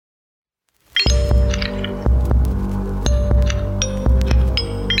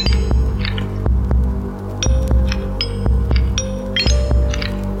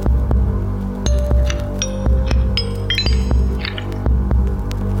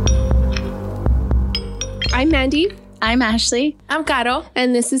I'm Mandy. I'm Ashley. I'm Caro.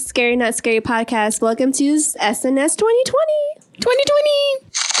 And this is Scary Not Scary Podcast. Welcome to SNS 2020. 2020.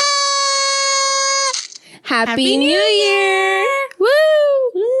 Happy New Year. Woo!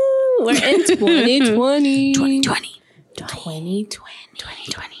 Woo! We're in 2020. 2020. 2020.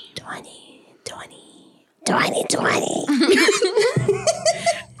 2020.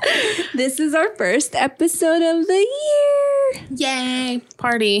 This is our first episode of the year. Yay.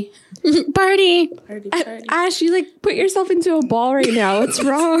 Party. Party. Party. Ash, you put yourself into a ball right now. What's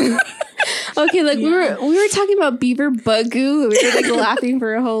wrong? Okay, we were talking about beaver butt goo. We were laughing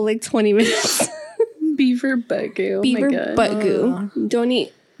for a whole 20 minutes. Beaver butt goo. Beaver butt goo. Don't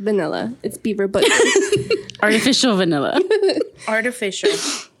eat vanilla. It's beaver butt goo. Artificial vanilla. Artificial.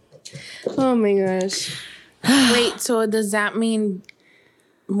 Oh my gosh. Wait, so does that mean...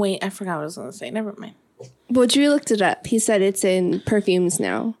 Wait, I forgot what I was going to say. Never mind. Well, Drew looked it up. He said it's in perfumes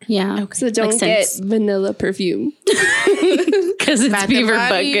now. Yeah. So don't get vanilla perfume. Because it's Bath beaver and butt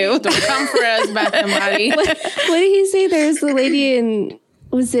Body. goo. Don't come for us, Bath and Body. What did he say? There's the lady in,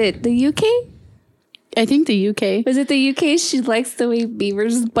 was it the UK? I think the UK. Was it the UK? She likes the way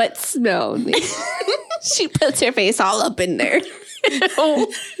beavers' butts smell. She puts her face all up in there.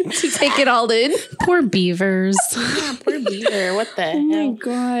 To take it all in. Poor beavers. Yeah, poor beaver. What the Oh my hell?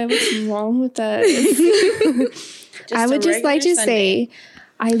 god, what's wrong with that? I would just like to say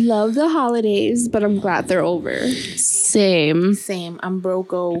I love the holidays, but I'm glad they're over. Same. Same. I'm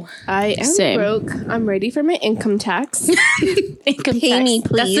broke-o. I am Same. broke. I'm ready for my income tax. Income Pay tax. me,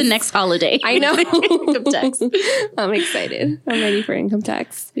 That's the please. next holiday. I know. Income tax. I'm excited. I'm ready for income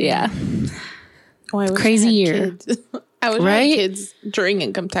tax. Yeah. Oh, I wish Crazy I had year. Kids. I wish I Right? had kids during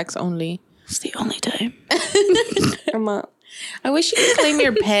income tax only. It's the only time. I'm up. I wish you could claim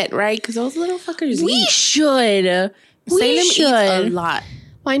your pet, right? Because those little fuckers We eat. should. Salem eats a lot.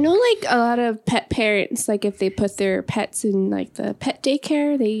 Well, I know a lot of pet parents, if they put their pets in the pet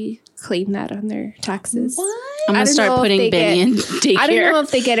daycare, they claim that on their taxes. I'm I going to don't start know if putting they Benny in daycare. I don't know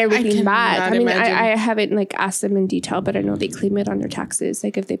if they get everything cannot back. I mean, imagine. I haven't asked them in detail, but I know they claim it on their taxes.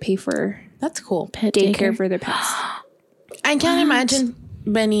 If they pay for That's cool. Pet daycare for their pets. I can't imagine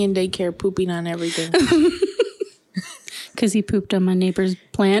Benny in daycare pooping on everything. Because he pooped on my neighbor's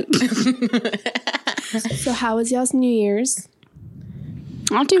plant. So how was y'all's New Year's?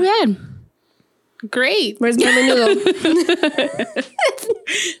 Not too bad. Great. Where's my menudo?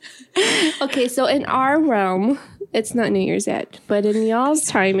 Okay, so in our realm, it's not New Year's yet, but in y'all's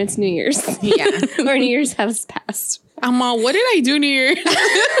time, it's New Year's. Yeah. Our New Year's has passed. I'm all, what did I do New Year? What did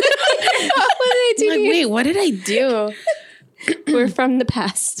I do? Like, New Year's? wait, what did I do? We're from the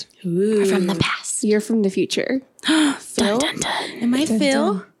past. From the past. You're from the future. Dun, dun, dun. Am I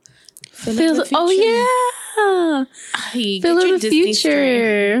Phil? Phil, oh, yeah. Hey, Phil get your of the Disney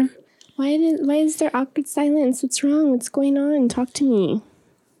straight. future. Why is there awkward silence? What's wrong? What's going on? Talk to me.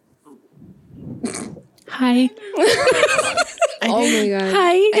 Hi. Oh my god.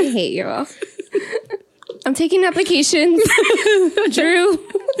 Hi. I hate y'all. I'm taking applications. Drew.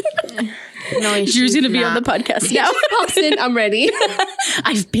 No, Drew's going to be on the podcast now. Pops in. I'm ready.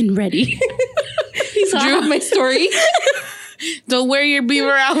 I've been ready. He saw my story. Don't wear your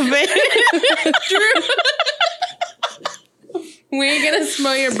beaver outfit. Drew. We ain't gonna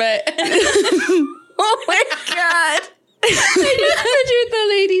smell your butt. Oh my god. I pictured the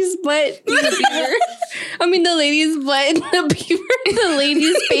lady's butt in the beaver. I mean the lady's butt in the beaver. The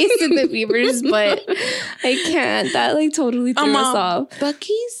lady's face in the beaver's butt. I can't. That totally threw us off.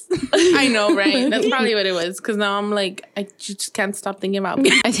 Bucky's? I know, right? That's probably what it was. Because now I'm I just can't stop thinking about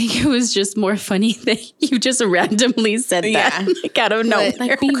beaver. I think it was just more funny that you just randomly said that. Yeah. Out of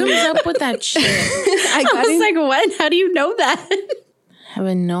nowhere. Who comes up with that shit? I I was like, what? How do you know that? I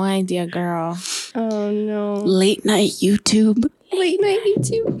have no idea, girl. oh no. Late night YouTube. Late night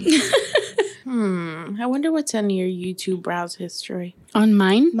YouTube. I wonder what's on your YouTube browse history. On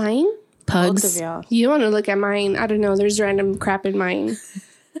mine? Mine? Both Pugs. of y'all. You want to look at mine? I don't know. There's random crap in mine.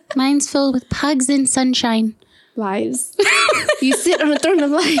 Mine's filled with pugs and sunshine. Lies. You sit on a throne of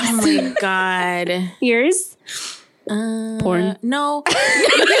lies. Oh my god. Yours? Porn. No.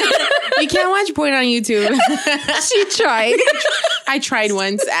 You can't watch porn on YouTube. She tried. I tried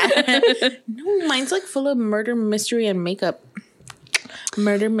once. No, mine's full of murder, mystery, and makeup.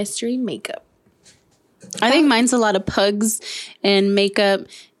 Murder, mystery, makeup. I think mine's a lot of pugs and makeup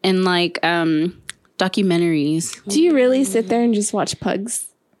and documentaries. Do you really sit there and just watch pugs?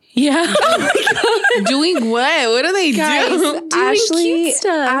 Yeah. Doing what? What do they do? Ashley, cute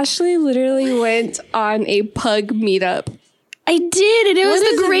stuff. Ashley literally went on a pug meetup. I did, and it was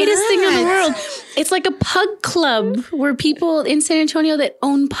What is the greatest thing in the that? world. It's like a pug club where people in San Antonio that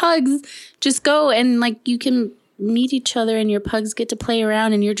own pugs just go and like you can meet each other and your pugs get to play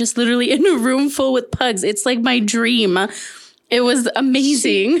around and you're just literally in a room full with pugs. It's like my dream. It was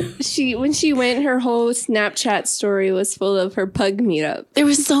amazing. When she went, her whole Snapchat story was full of her pug meetup. There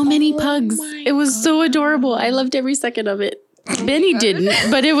were so many pugs. It was so adorable. I loved every second of it. Benny didn't,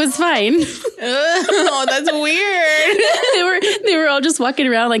 but it was fine. Oh, that's weird. they were all just walking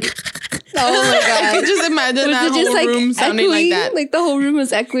around like Oh my I god! can just imagine Was that it just whole like room sounding echoing? like that. Like the whole room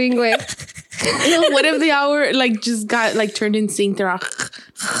was echoing, going. What if the hour like just got like turned in sync? They're all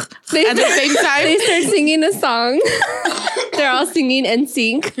They, at the same time. they start singing a song. They're all singing in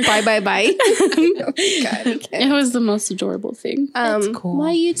sync. Bye bye bye. Oh my god! Okay. it was the most adorable thing. That's cool.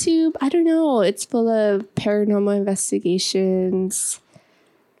 My YouTube, I don't know. It's full of paranormal investigations,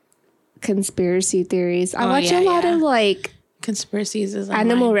 conspiracy theories. I watch a lot of like Conspiracies is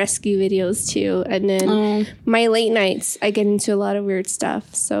animal rescue videos too, and then my late nights I get into a lot of weird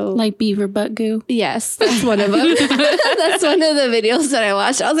stuff. So Like beaver butt goo. yes, that's one of them. That's one of the videos that I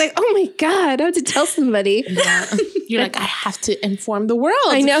watched. I was like, oh my god, I have to tell somebody. You're like, I have to inform the world.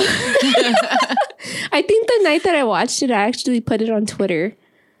 I know. I think the night that I watched it, I actually put it on Twitter.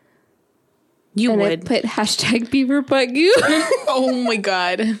 You And I would. put hashtag beaver butt goo. Oh my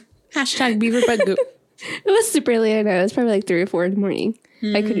god. Hashtag beaver butt goo. It was super late at night. It was probably like 3 or 4 in the morning.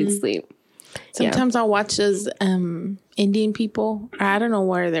 I couldn't sleep. Sometimes I'll watch those Indian people. I don't know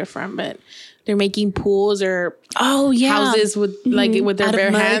where they're from, but they're making pools or Oh yeah. houses with like with their Out of bare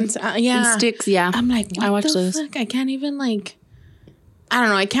mud hands. Yeah. And sticks, yeah. I'm like, what I watch the those. fuck? I can't even like. I don't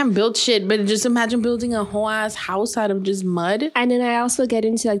know. I can't build shit, but just imagine building a whole ass house out of just mud. And then I also get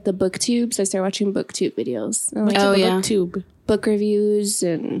into like the booktubes. I start watching booktube videos. I like Oh, yeah. Tube. book reviews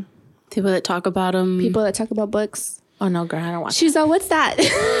and People that talk about them. people that talk about books. Oh no, girl, I don't watch. She's all, what's that?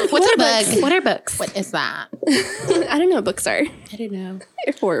 What are books? What are books? What is that? I don't know what books are. I don't know.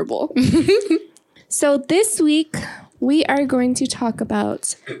 They're horrible. So this week we are going to talk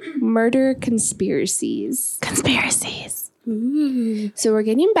about murder conspiracies. Conspiracies. So we're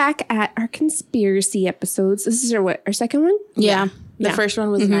getting back at our conspiracy episodes. This is our second one. Yeah. The first one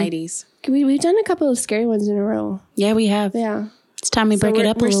was 90s. We've done a couple of scary ones in a row. Yeah, we have. Yeah. It's time we break it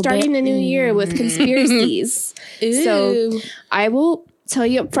up a We're little starting bit. a new year with conspiracies. So I will tell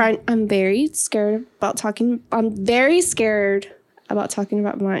you up front, I'm very scared about talking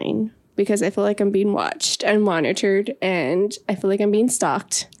about mine because I feel like I'm being watched and monitored and I feel like I'm being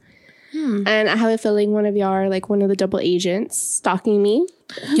stalked. And I have a feeling one of y'all are like one of the double agents stalking me.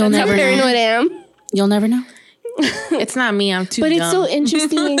 You'll never know. Paranoid I am. You'll never know. It's not me. I'm too But dumb. it's so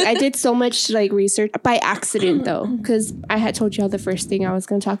interesting. I did so much like research by accident though, because I had told y'all the first thing I was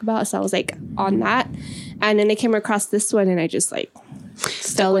going to talk about, so I was like on that, and then I came across this one, and I just like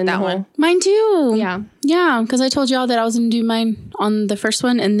fell in that the hole. one. Mine too. Yeah, Yeah, because I told y'all that I was going to do mine on the first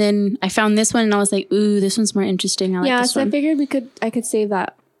one, and then I found this one, and I was like, ooh, this one's more interesting. I like yeah. this So one. I figured I could save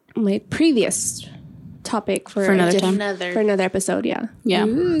that my previous topic for another time. for another episode. Yeah. Yeah,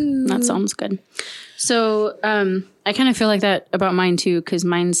 that sounds good. So I kind of feel like that about mine too, because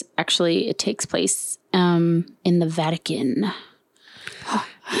mine's actually, it takes place in the Vatican.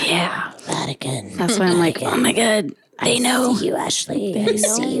 Yeah, Vatican. that's why I'm like, oh my God, they know. You, Ashley. I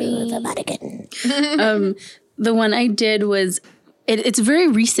see you, the Vatican. The one I did was, it's very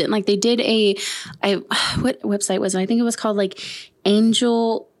recent. Like they did what website was it? I think it was called like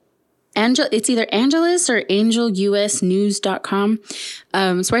it's either Angelus or angelusnews.com.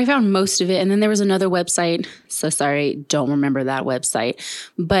 It's where I found most of it. And then there was another website. So sorry, don't remember that website.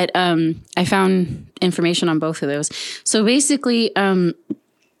 But I found information on both of those. So basically,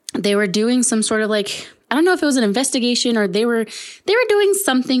 they were doing some sort of like, I don't know if it was an investigation or they were doing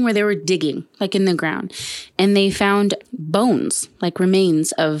something where they were digging like in the ground. And they found bones, like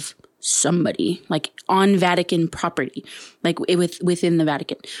remains of somebody, like on Vatican property, like within the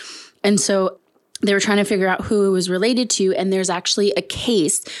Vatican. And so they were trying to figure out who it was related to. And there's actually a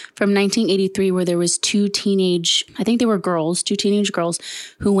case from 1983 where there was two teenage girls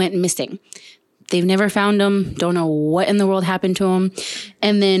who went missing. They've never found them. Don't know what in the world happened to them.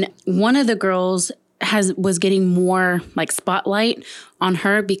 And then one of the girls was getting more like spotlight on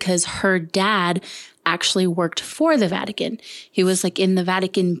her because her dad actually worked for the Vatican. He was like in the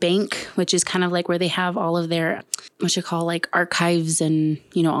Vatican Bank, which is kind of like where they have all of their, what you call like archives and,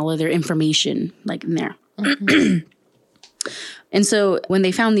 all of their information like in there. And so when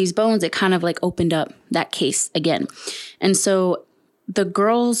they found these bones, it kind of like opened up that case again. And so the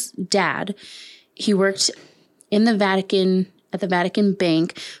girl's dad, he worked in the Vatican at the Vatican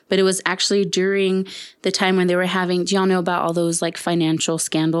Bank, but it was actually during the time when they were having, do y'all know about all those like financial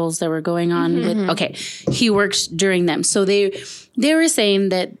scandals that were going on with, okay, he worked during them. So they were saying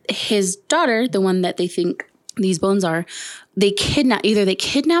that his daughter, the one that they think these bones are, they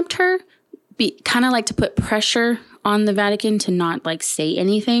kidnapped her, kind of like to put pressure on the Vatican to not like say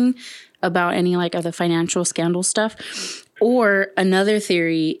anything about any like other financial scandal stuff. Or another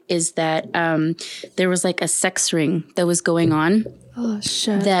theory is that there was like a sex ring that was going on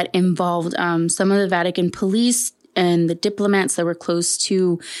that involved some of the Vatican police and the diplomats that were close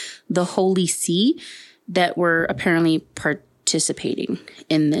to the Holy See that were apparently participating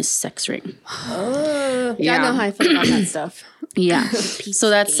in this sex ring. I know how I feel about that stuff. Yeah. So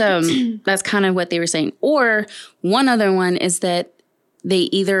that's kind of what they were saying. Or one other one is that they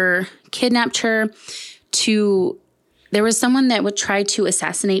either kidnapped her to... There was someone that would try to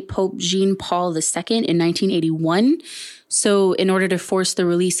assassinate Pope Jean-Paul II in 1981. So in order to force the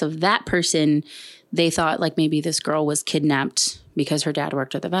release of that person, they thought like maybe this girl was kidnapped because her dad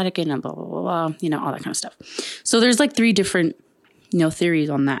worked at the Vatican and blah, blah, blah, blah, you know, all that kind of stuff. So there's like 3 different, you know, theories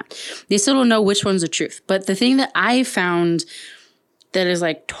on that. They still don't know which one's the truth. But the thing that I found that is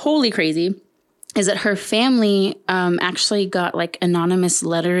like totally crazy is that her family actually got like anonymous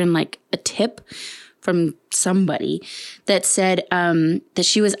letter and like a tip from somebody that said that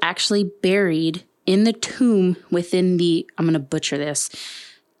she was actually buried in the tomb within the, I'm going to butcher this,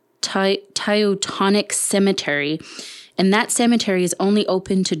 Teutonic Cemetery. And that cemetery is only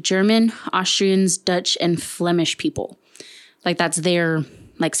open to German, Austrians, Dutch, and Flemish people. Like that's their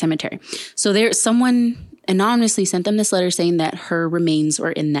like cemetery. So someone anonymously sent them this letter saying that her remains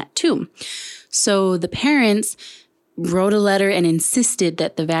were in that tomb. So the parents wrote a letter and insisted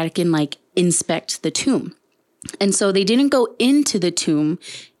that the Vatican like inspect the tomb. And so they didn't go into the tomb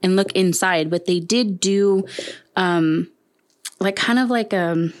and look inside, but they did do like kind of like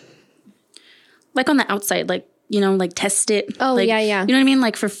on the outside, like, you know, like test it. Oh, like, yeah. You know what I mean?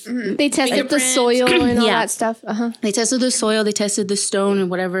 Like for... They tested the soil and all that stuff. They tested the soil, they tested the stone and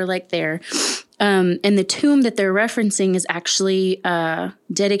whatever like there. And the tomb that they're referencing is actually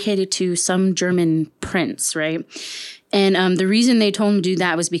dedicated to some German prince, right? And the reason they told him to do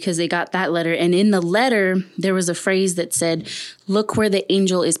that was because they got that letter. And in the letter, there was a phrase that said, look where the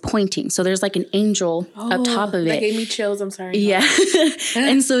angel is pointing. So there's like an angel up top of it. That gave me chills. I'm sorry. Yeah.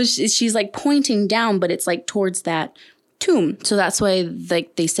 And so she's like pointing down, but it's like towards that tomb. So that's why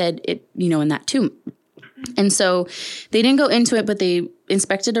like they said it, you know, in that tomb. And so they didn't go into it, but they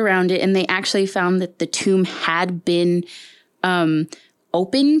inspected around it. And they actually found that the tomb had been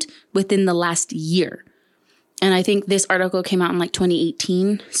opened within the last year. And I think this article came out in like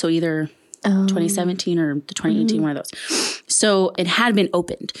 2018. So either 2017 or the 2018, one of those. So it had been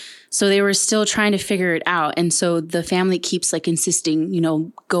opened. So they were still trying to figure it out. And so the family keeps like insisting, you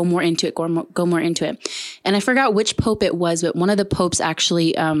know, go more into it, go more into it. And I forgot which pope it was, but one of the popes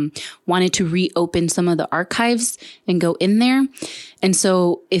actually wanted to reopen some of the archives and go in there. And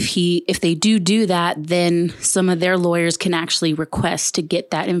so if they do that, then some of their lawyers can actually request to get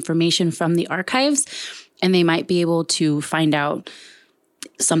that information from the archives. And they might be able to find out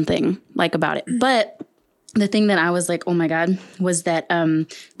something like about it. But the thing that I was like, oh my God, was that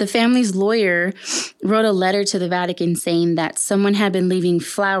the family's lawyer wrote a letter to the Vatican saying that someone had been leaving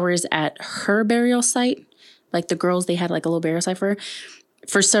flowers at her burial site. Like the girls, they had like a little burial site for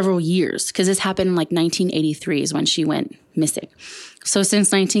several years. Because this happened in like 1983 is when she went missing. So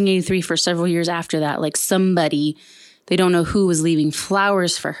since 1983, for several years after that, like somebody, they don't know who was leaving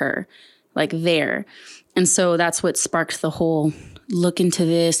flowers for her, like there. And so that's what sparked the whole look into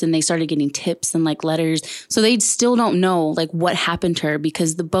this, and they started getting tips and like letters. So they still don't know like what happened to her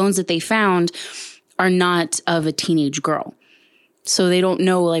because the bones that they found are not of a teenage girl. So they don't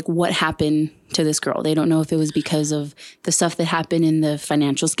know like what happened to this girl. They don't know if it was because of the stuff that happened in the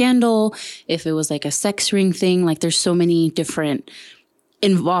financial scandal, if it was like a sex ring thing. Like there's so many different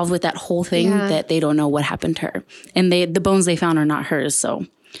involved with that whole thing that they don't know what happened to her. And the bones they found are not hers. So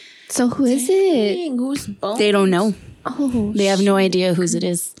who is it? Dang, whose bones? They don't know. Oh, They have no idea whose it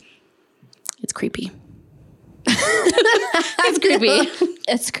is. It's creepy. It's creepy.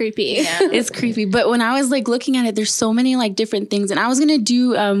 it's creepy. It's creepy. But when I was like looking at it, there's so many like different things. And I was going to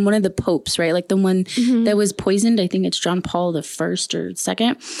do one of the popes, right? Like the one that was poisoned. I think it's John Paul the First or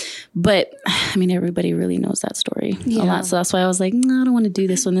Second. But I mean, everybody really knows that story a lot. So that's why I was like, no, I don't want to do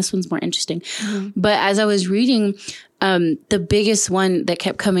this one. This one's more interesting. But as I was reading, the biggest one that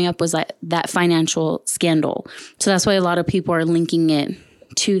kept coming up was that financial scandal. So that's why a lot of people are linking it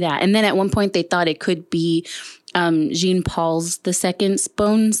to that. And then at one point they thought it could be Jean-Paul's II's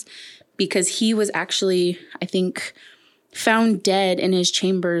bones because he was actually, I think, found dead in his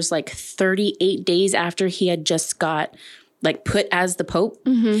chambers like 38 days after he had just got like put as the Pope.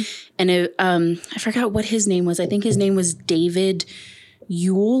 And I forgot what his name was. I think his name was David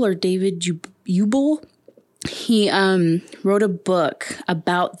Yule or David Ubel. He wrote a book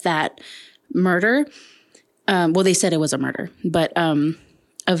about that murder. Well, they said it was a murder, but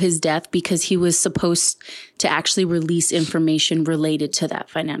of his death because he was supposed to actually release information related to that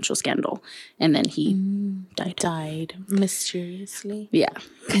financial scandal. And then he died mysteriously. Yeah.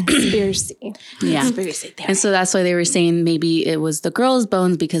 Conspiracy. Yeah. And so that's why they were saying maybe it was the girl's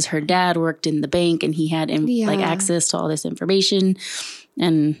bones because her dad worked in the bank and he had like access to all this information,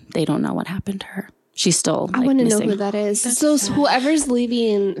 and they don't know what happened to her. She's still I want to know who that is. So whoever's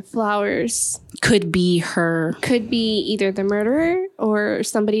leaving flowers could be her. Could be either the murderer or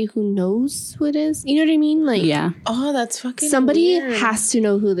somebody who knows who it is. You know what I mean? Like, yeah. Oh, that's fucking somebody weird. has to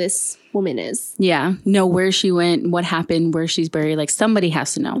know who this woman is. Yeah. Know where she went, what happened, where she's buried. Like somebody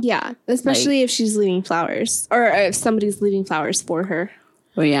has to know. Yeah. Especially if she's leaving flowers or if somebody's leaving flowers for her.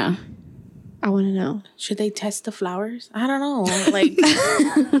 Oh, yeah. I want to know. Should they test the flowers? I don't know. Like,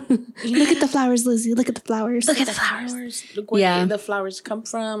 look at the flowers, Lizzie. Look at the flowers. Look at the flowers. Look where the flowers come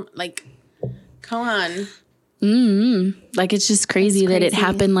from. Like, come on. Like, it's just crazy that it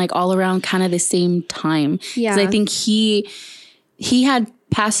happened like all around kind of the same time. Yeah. 'Cause I think he had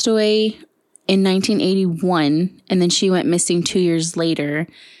passed away in 1981 and then she went missing 2 years later.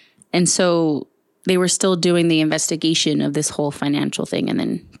 And so they were still doing the investigation of this whole financial thing. And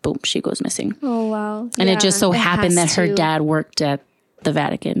then boom, she goes missing. Oh, wow. And it just so happened that her to. dad worked at the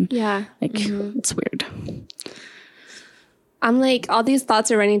Vatican. Yeah. Like, it's weird. I'm like, all these thoughts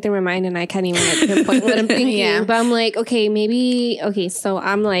are running through my mind and I can't even like pinpoint what I'm thinking. Yeah. But I'm like, so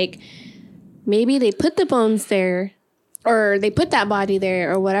I'm like, maybe they put the bones there or they put that body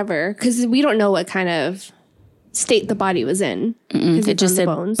there or whatever. Because we don't know what kind of state the body was in. It just said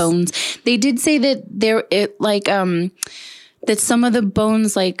bones. They did say that that some of the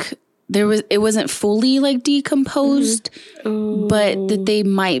bones, like, it wasn't fully like decomposed, but that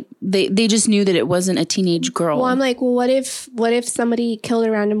they just knew that it wasn't a teenage girl. Well, I'm like, what if somebody killed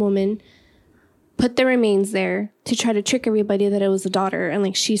a random woman, put the remains there to try to trick everybody that it was a daughter and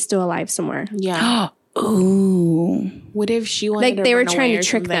like she's still alive somewhere. Yeah. Ooh. What if she wanted like to they were run trying away to or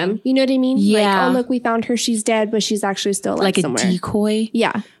trick something? them? You know what I mean? Yeah. Like, oh, look, we found her. She's dead, but she's actually still alive Like a somewhere. decoy?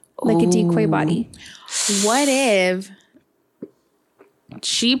 Yeah. Like a decoy body. What if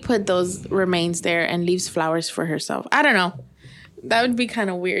she put those remains there and leaves flowers for herself? I don't know. That would be kind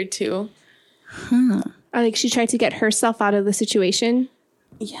of weird too. Or like she tried to get herself out of the situation.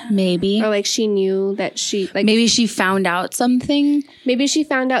 Yeah. Maybe. Or like she knew that Maybe she found out something. Maybe she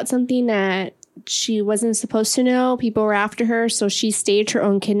found out something that she wasn't supposed to know. People were after her, so she staged her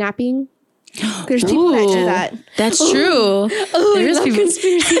own kidnapping. There's people that do that. That's true. Oh, I love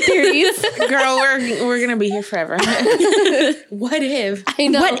conspiracy theories. Girl, we're gonna be here forever. What if? I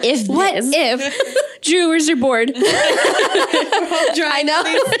know. What if? Drew, where's your board? I know.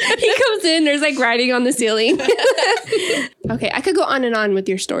 He comes in, there's like writing on the ceiling. Okay, I could go on and on with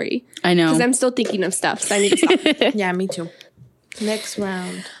your story. I know. Because I'm still thinking of stuff, so I need to stop. Yeah, me too. Next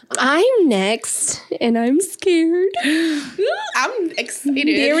round. I'm next, and I'm scared. I'm excited.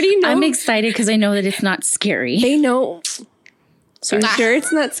 They already know. I'm excited because I know that it's not scary. They know. So you sure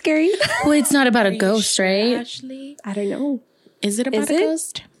it's not scary? Well, it's not about a ghost, right? Ashley? I don't know. Is it about Is a it?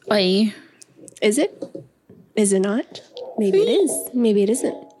 ghost? Oy. Is it? Is it not? Maybe it is. Maybe it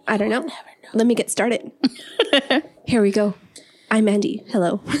isn't. I don't know. Let me get started. Here we go. I'm Mandy.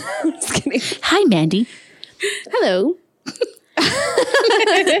 Hello. Just kidding. Hi, Mandy. Hello.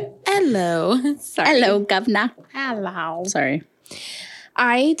 Hello. Sorry. Hello, governor. Hello. Sorry.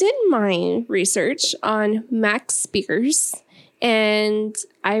 I did my research on Max Spears, and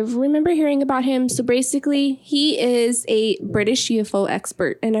I remember hearing about him. So basically, he is a British UFO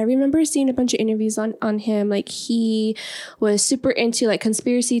expert, and I remember seeing a bunch of interviews on him. Like, he was super into like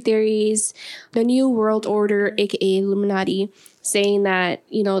conspiracy theories, the New World Order, aka Illuminati, saying that,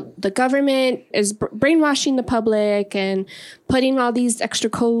 you know, the government is brainwashing the public and putting all these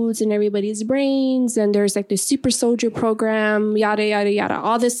extra codes in everybody's brains. And there's like the super soldier program, yada, yada, yada,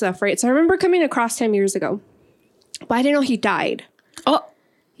 all this stuff, right? So I remember coming across him years ago, but I didn't know he died. Oh,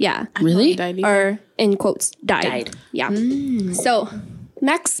 Yeah. really? Or in quotes, died. Yeah. So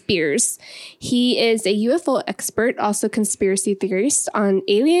Max Spears, he is a UFO expert, also conspiracy theorist on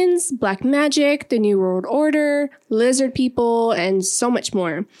aliens, black magic, the New World Order, lizard people, and so much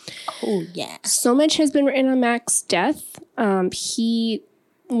more. Oh, yeah. So much has been written on Max's death.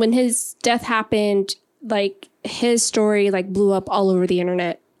 When his death happened, like his story like blew up all over the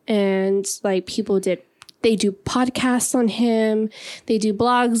internet, and like people did They do podcasts on him. They do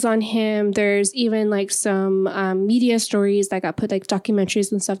blogs on him. There's even like some media stories that got put, like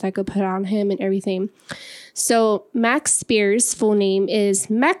documentaries and stuff that got put on him and everything. So Max Spears' full name is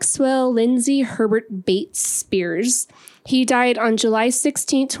Maxwell Lindsay Herbert Bates Spears. He died on July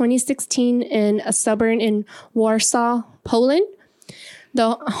 16, 2016 in a suburb in Warsaw, Poland.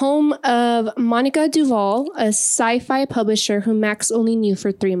 The home of Monica Duvall, a sci-fi publisher who Max only knew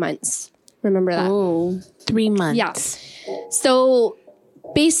for 3 months. Remember that? Oh, 3 months. Yeah. So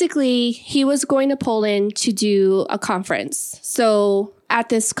basically, he was going to Poland to do a conference. So at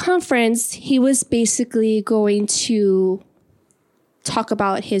this conference, he was basically going to talk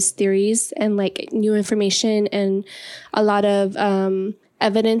about his theories and like new information and a lot of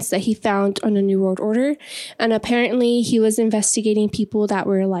evidence that he found on the New World Order. And apparently he was investigating people that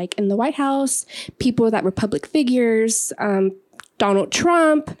were like in the White House, people that were public figures, Donald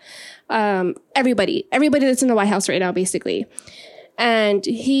Trump, everybody that's in the White House right now, basically. And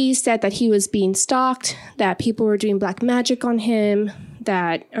he said that he was being stalked, that people were doing black magic on him,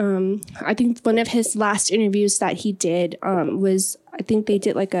 that I think one of his last interviews that he did was, I think they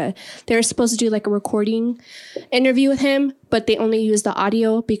did they were supposed to do like a recording interview with him, but they only used the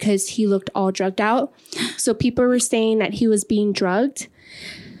audio because he looked all drugged out. So people were saying that he was being drugged,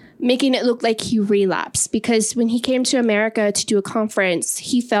 making it look like he relapsed, because when he came to America to do a conference,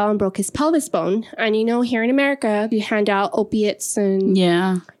 he fell and broke his pelvis bone. And, here in America, they hand out opiates and,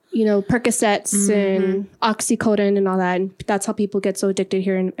 Percocets and Oxycodone and all that. And that's how people get so addicted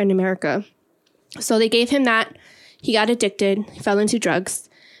here in America. So they gave him that. He got addicted, fell into drugs,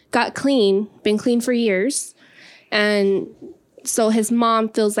 got clean, been clean for years. And so his mom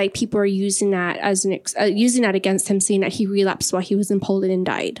feels like people are using that as using that against him, saying that he relapsed while he was in Poland and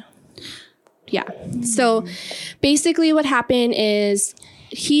died. Yeah. So basically what happened is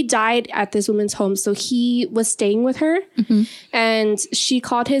he died at this woman's home. So he was staying with her and she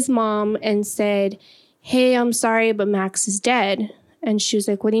called his mom and said, "Hey, I'm sorry, but Max is dead." And she was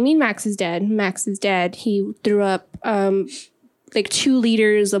like, "What do you mean Max is dead?" "Max is dead. He threw up 2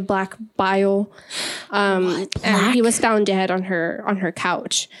 liters of black bile. And he was found dead on her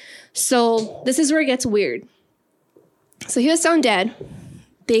couch." So this is where it gets weird. So he was found dead.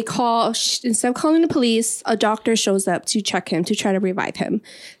 They instead of calling the police, a doctor shows up to check him, to try to revive him.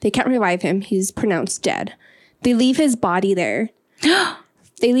 They can't revive him. He's pronounced dead. They leave his body there.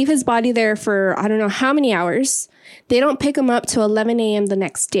 They leave his body there for I don't know how many hours. They don't pick him up till 11 a.m. the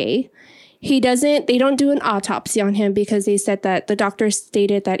next day. They don't do an autopsy on him because they said that the doctor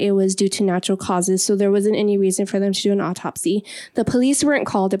stated that it was due to natural causes. So there wasn't any reason for them to do an autopsy. The police weren't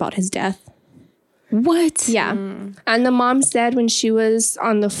called about his death. What? Yeah. And the mom said when she was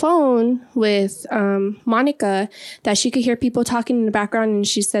on the phone with Monica that she could hear people talking in the background. And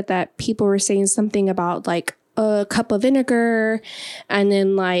she said that people were saying something about like a cup of vinegar and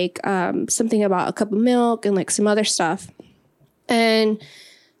then like something about a cup of milk and like some other stuff. And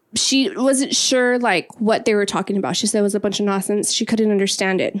she wasn't sure like what they were talking about. She said it was a bunch of nonsense. She couldn't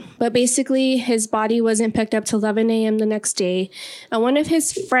understand it. But basically his body wasn't picked up till 11 a.m. the next day. And one of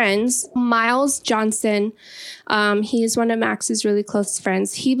his friends, Miles Johnson, he is one of Max's really close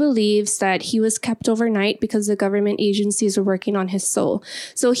friends. He believes that he was kept overnight because the government agencies were working on his soul.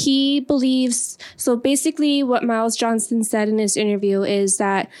 So basically what Miles Johnson said in his interview is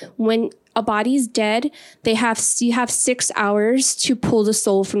that when a body's dead, you have 6 hours to pull the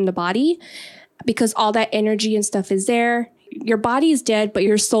soul from the body because all that energy and stuff is there. Your body is dead, but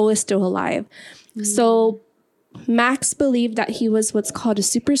your soul is still alive. So Max believed that he was what's called a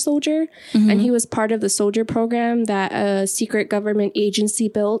super soldier, and he was part of the soldier program that a secret government agency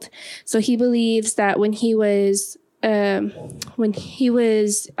built. So he believes that when he was what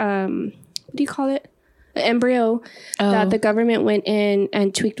do you call it? An embryo, that the government went in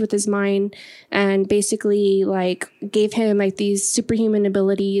and tweaked with his mind and basically like gave him like these superhuman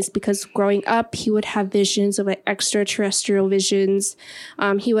abilities, because growing up he would have visions of like extraterrestrial visions.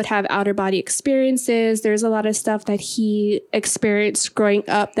 He would have outer body experiences. There's a lot of stuff that he experienced growing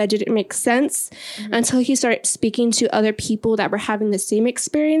up that didn't make sense until he started speaking to other people that were having the same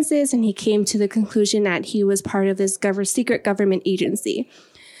experiences, and he came to the conclusion that he was part of this secret government agency.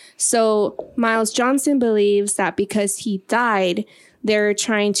 So Miles Johnson believes that because he died, they're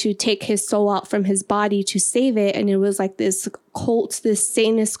trying to take his soul out from his body to save it. And it was like this cult, this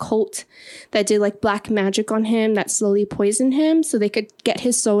Satanist cult that did like black magic on him that slowly poisoned him so they could get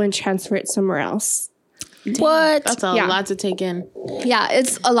his soul and transfer it somewhere else. What? That's a lot to take in. Yeah,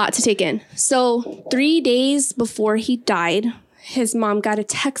 it's a lot to take in. So 3 days before he died, his mom got a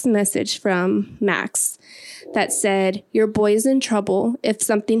text message from Max that said, "Your boy's in trouble. If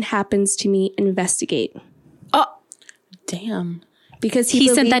something happens to me, investigate." Damn. Because He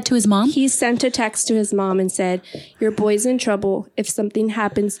sent that to his mom? He sent a text to his mom and said, "Your boy's in trouble. If something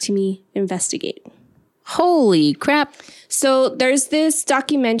happens to me, investigate." Holy crap. So there's this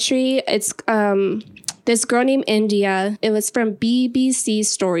documentary. It's this girl named India. It was from BBC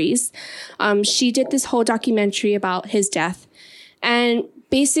Stories. She did this whole documentary about his death. And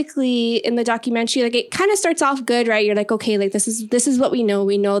basically in the documentary, like, it kind of starts off good, right? You're like, okay, like this is what we know.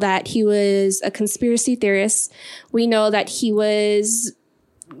 We know that he was a conspiracy theorist. We know that he was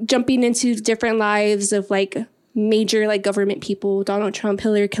jumping into different lives of like major like government people, Donald Trump,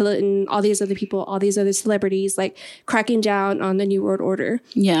 Hillary Clinton, all these other people, all these other celebrities, like cracking down on the New World Order.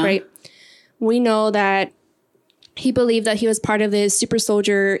 Yeah. Right. We know that he believed that he was part of this super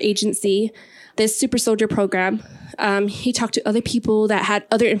soldier agency, this super soldier program. He talked to other people that had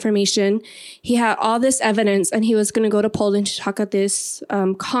other information. He had all this evidence, and he was going to go to Poland to talk at this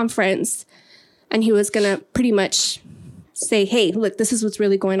conference. And he was going to pretty much say, hey, look, this is what's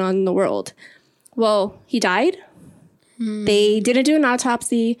really going on in the world. Well, he died. They didn't do an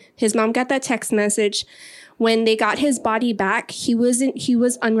autopsy. His mom got that text message. When they got his body back, he was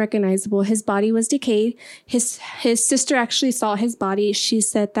unrecognizable. His body was decayed. His sister actually saw his body. She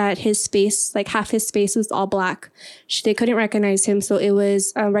said that his face, like half his face, was all black. They couldn't recognize him, so it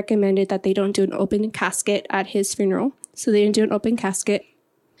was recommended that they don't do an open casket at his funeral. So they didn't do an open casket.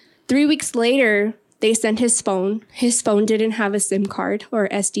 3 weeks later, they sent his phone. His phone didn't have a SIM card or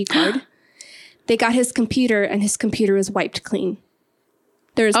SD card. They got his computer, and his computer was wiped clean.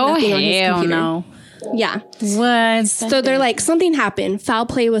 There's nothing on his computer. No. Yeah. What? So they're like, something happened. Foul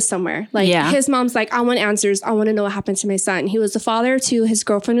play was somewhere. Like, his mom's like, I want answers. I want to know what happened to my son. He was a father too. His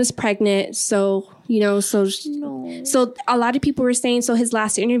girlfriend was pregnant. So, you know, so a lot of people were saying, so his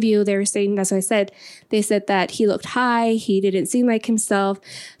last interview, they were saying, that's what I said. They said that he looked high. He didn't seem like himself.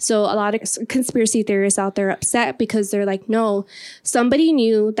 So a lot of conspiracy theorists out there are upset because they're like, no, somebody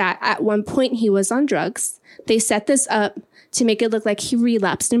knew that at one point he was on drugs. They set this up to make it look like he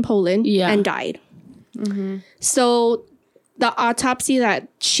relapsed in Poland and died. Mm-hmm. So the autopsy that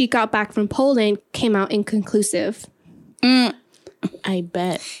she got back from Poland came out inconclusive. I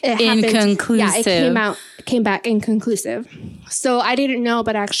bet. Inconclusive. Yeah, it came back inconclusive. So I didn't know,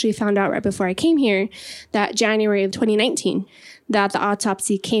 but I actually found out right before I came here that January of 2019, that the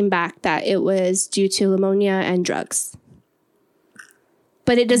autopsy came back that it was due to pneumonia and drugs.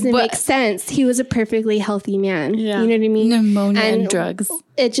 But it doesn't make sense. He was a perfectly healthy man. Yeah. You know what I mean? Pneumonia and drugs.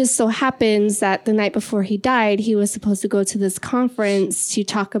 It just so happens that the night before he died, he was supposed to go to this conference to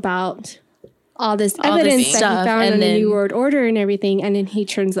talk about all this evidence that he found on the New World Order and everything. And then he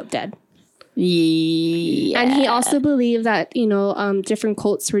turns up dead. Yeah. And he also believed that, you know, different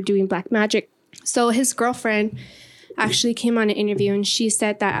cults were doing black magic. So his girlfriend actually came on an interview, and she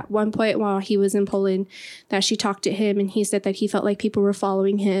said that at one point while he was in Poland, that she talked to him, and he said that he felt like people were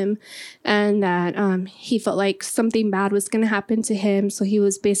following him, and that he felt like something bad was going to happen to him. So he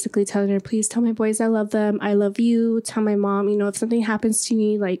was basically telling her, please tell my boys I love them. I love you. Tell my mom, you know, if something happens to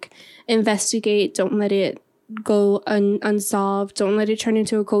me, like, investigate. Don't let it go unsolved. Don't let it turn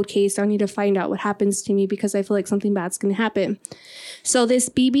into a cold case. I need to find out what happens to me because I feel like something bad's going to happen. So this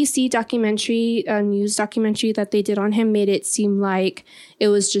BBC documentary, news documentary that they did on him made it seem like it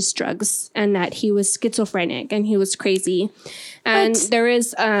was just drugs and that he was schizophrenic and he was crazy. And there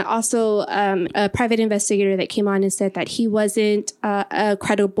is also a private investigator that came on and said that he wasn't a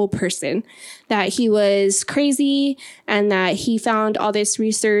credible person, that he was crazy and that he found all this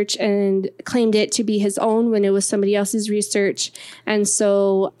research and claimed it to be his own when it was somebody else's research. And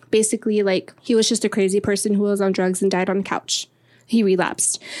so basically, like, he was just a crazy person who was on drugs and died on a couch. He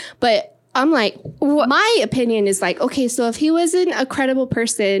relapsed. But I'm like, my opinion is like, okay, so if he wasn't a credible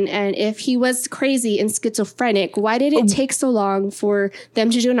person and if he was crazy and schizophrenic, why did it take so long for them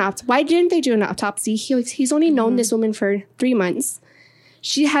to do an autopsy? Why didn't they do an autopsy? He's only known this woman for 3 months.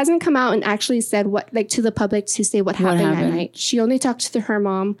 She hasn't come out and actually said what, like, to the public to say what happened that night. She only talked to her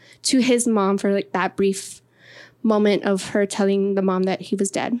mom, to his mom, for like that brief moment of her telling the mom that he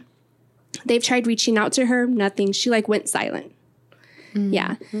was dead. They've tried reaching out to her, nothing. She like went silent. Mm-hmm.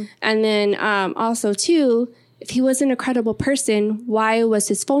 Yeah. And then also, too, if he wasn't a credible person, why was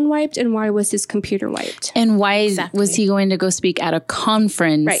his phone wiped and why was his computer wiped? And why was he going to go speak at a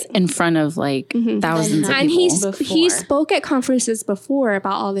conference in front of like thousands of people? And he spoke at conferences before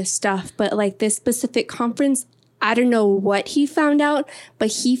about all this stuff, but like this specific conference, I don't know what he found out, but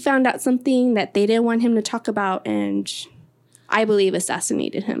he found out something that they didn't want him to talk about, and I believe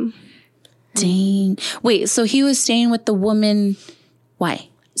assassinated him. Dang. Wait, so he was staying with the woman. Why?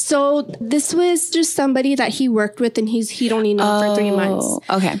 So this was just somebody that he worked with, and he'd only known for 3 months.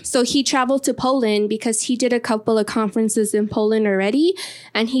 Okay. So he traveled to Poland because he did a couple of conferences in Poland already,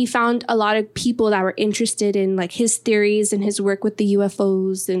 and he found a lot of people that were interested in like his theories and his work with the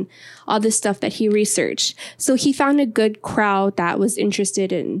UFOs and all this stuff that he researched. So he found a good crowd that was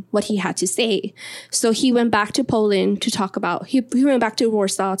interested in what he had to say. So he went back to Poland to talk about, he went back to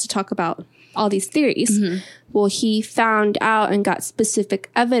Warsaw to talk about all these theories. Well, he found out and got specific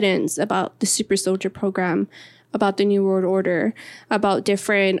evidence about the super soldier program, about the New World Order, about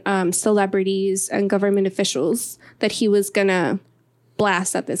different celebrities and government officials that he was gonna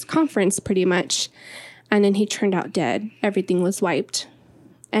blast at this conference pretty much. And then he turned out dead. Everything was wiped.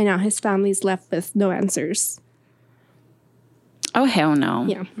 And now his family's left with no answers. Oh, hell no.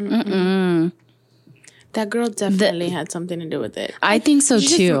 Yeah. That girl definitely had something to do with it. I think so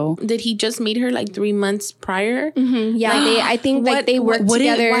too. Did he just meet her like 3 months prior? Yeah, I think like they worked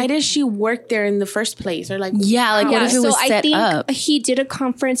together. Why does she work there in the first place? Or like, Yeah, like what if it was I set think up? he did a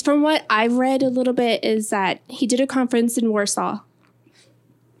conference. From what I've read a little bit is that he did a conference in Warsaw.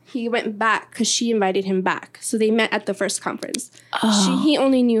 He went back because she invited him back. So they met at the first conference. He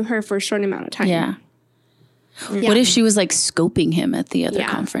only knew her for a short amount of time. Yeah. What if she was like scoping him at the other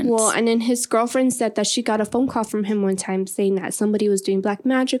conference? Well, and then his girlfriend said that she got a phone call from him one time saying that somebody was doing black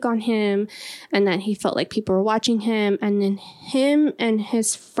magic on him and that he felt like people were watching him. And then him and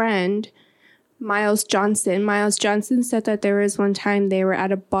his friend, Miles Johnson said that there was one time they were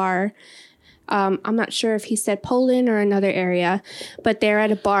at a bar. I'm not sure if he said Poland or another area, but they're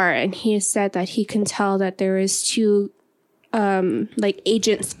at a bar and he said that he can tell that there is two like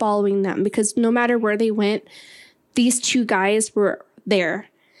agents following them because no matter where they went, these two guys were there,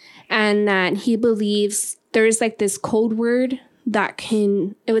 and that he believes there's like this code word that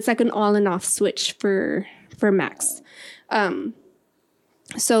it was like an on and off switch for Max.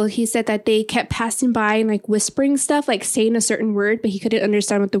 So he said that they kept passing by and like whispering stuff, like saying a certain word, but he couldn't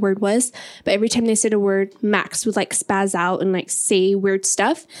understand what the word was. But every time they said a word, Max would like spaz out and like say weird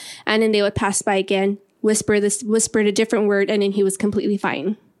stuff, and then they would pass by again, whispered a different word, and then he was completely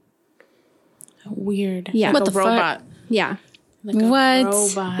fine. weird. Yeah. Like What a the fuck? robot. Yeah. Like a What?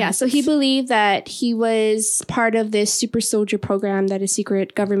 robot. Yeah. So he believed that he was part of this super soldier program that a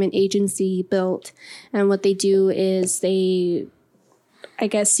secret government agency built. And what they do is they, I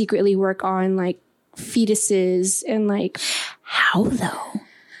guess, secretly work on like fetuses and like, How though?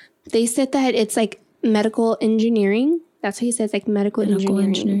 they said that it's like medical engineering. That's what he says, like medical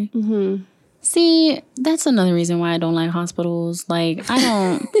engineering. Mm-hmm. See, that's another reason why I don't like hospitals. Like,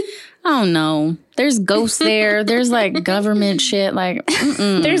 I don't know. There's ghosts there. There's like government shit. Like,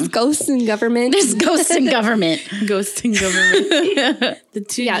 There's ghosts in government. there's ghosts in government. Ghosting government. The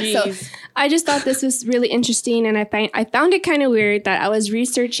two Yeah, G's. so I just thought this was really interesting, and I found it kind of weird that I was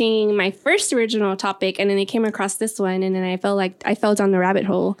researching my first original topic, and then I came across this one, and then I felt like I fell down the rabbit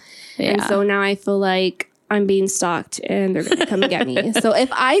hole, and Yeah. so now I feel like I'm being stalked, and they're gonna come and get me. So if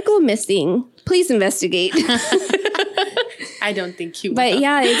I go missing, please investigate. I don't think you But will.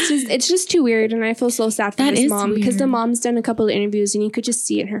 yeah, it's just too weird, and I feel so sad for That this is mom because the weird. mom's done a couple of interviews, and you could just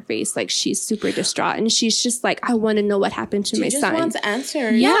see in her face like she's super distraught, and she's just like, I want to know what happened to my She just son. wants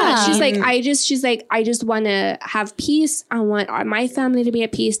answers. Yeah, she's like, I just want to have peace. I want my family to be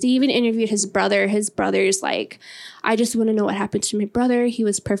at peace. They even interviewed his brother. His brother's like, I just want to know what happened to my brother. He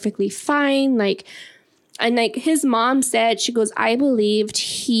was perfectly fine. Like, and like his mom said, she goes, I believed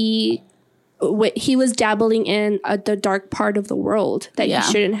he was dabbling in the dark part of the world that Yeah.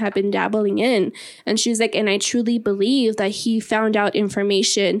 he shouldn't have been dabbling in. And she's like, and I truly believe that he found out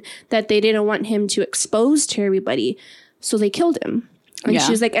information that they didn't want him to expose to everybody. So they killed him. And Yeah.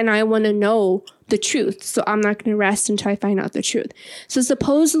 she's like, and I want to know the truth. So I'm not going to rest until I find out the truth. So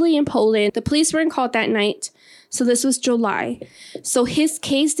supposedly in Poland, the police weren't called that night. So this was July. So his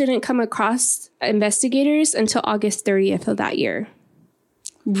case didn't come across investigators until August 30th of that year.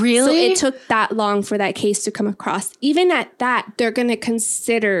 Really? So it took that long for that case to come across. Even at that, they're going to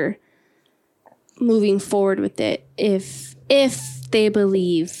consider moving forward with it if they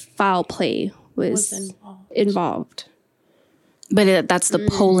believe foul play was involved. But that's the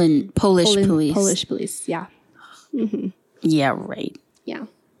Polish police. Polish police, yeah. Yeah, right. Yeah.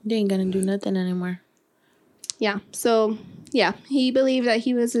 They ain't gonna do nothing anymore. Yeah. So, yeah, he believed that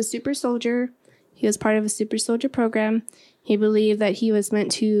he was a super soldier. He was part of a super soldier program. He believed that he was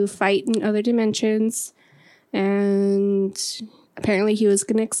meant to fight in other dimensions. And apparently he was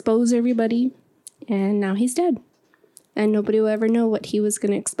going to expose everybody. And now he's dead. And nobody will ever know what he was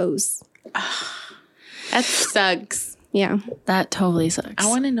going to expose. That sucks. Yeah, That totally sucks. I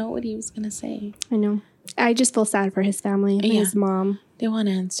want to know what he was gonna say. I know. I just feel sad for his family and his mom. They want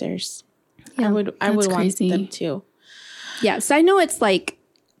answers. Yeah. I would want crazy. them too. Yeah, so I know it's like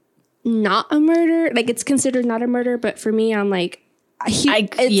not a murder. Like it's considered not a murder, but for me, I'm like,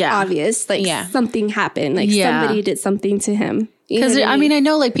 it's obvious. Like something happened. Like somebody did something to him. Because I mean, I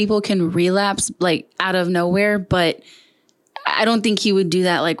know like people can relapse like out of nowhere, but I don't think he would do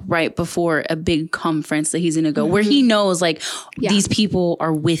that like right before a big conference that he's going to go where he knows like these people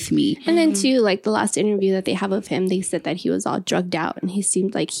are with me. And then too, like the last interview that they have of him, they said that he was all drugged out and he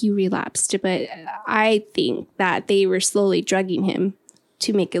seemed like he relapsed. But I think that they were slowly drugging him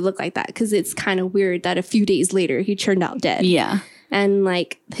to make it look like that, because it's kind of weird that a few days later he turned out dead. Yeah. And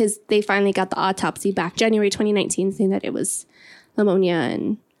like they finally got the autopsy back January 2019 saying that it was pneumonia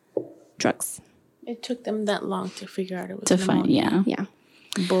and drugs. It took them that long to figure out it was To find, Yeah.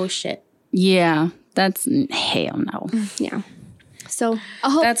 bullshit. Yeah. That's hell no. Yeah. So I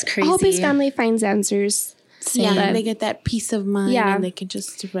hope, That's I hope his crazy. family finds answers. Yeah, they get that peace of mind. Yeah. And they can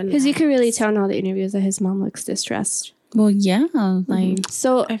just relax. Because you can really tell in all the interviews that his mom looks distressed. Well, yeah. Like,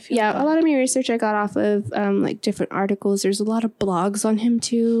 So I feel a lot of my research I got off of like different articles. There's a lot of blogs on him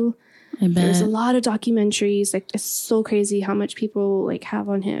too. I bet. There's a lot of documentaries. Like it's so crazy how much people like have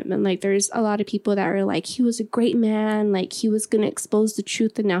on him. And like there's a lot of people that are like, he was a great man. Like he was gonna expose the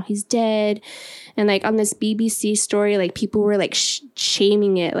truth and now he's dead. And like on this BBC story, like people were like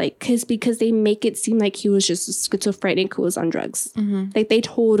shaming it, like because they make it seem like he was just a schizophrenic who was on drugs. Like they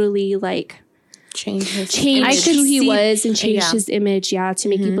totally like changed changed who he was and changed Yeah. his image, to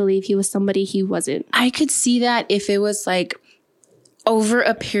make you believe he was somebody he wasn't. I could see that if it was like over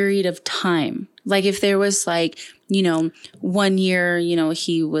a period of time. Like if there was like, 1 year,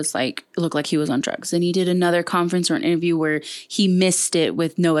 he was like, looked like he was on drugs. And he did another conference or an interview where he missed it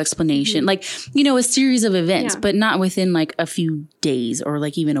with no explanation. Like, a series of events, but not within like a few days or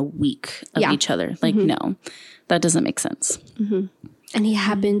like even a week of each other. Like, no, that doesn't make sense. And he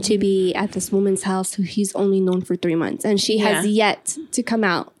happened to be at this woman's house who he's only known for 3 months. And she has yet to come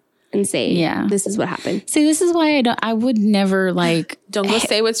out and say, this is what happened. See, this is why I would never like. Don't go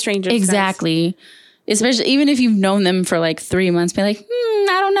stay with strangers. Exactly. Especially even if you've known them for like 3 months, be like,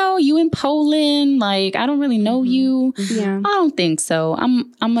 I don't know, you in Poland, like I don't really know you. Yeah. I don't think so.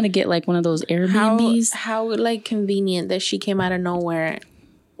 I'm gonna get like one of those Airbnbs. How like convenient that she came out of nowhere,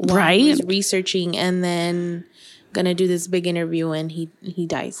 Right? Was researching and then gonna do this big interview and he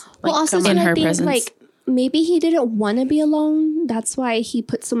dies. Like, Well, also in her I think, presence. like maybe he didn't want to be alone. That's why he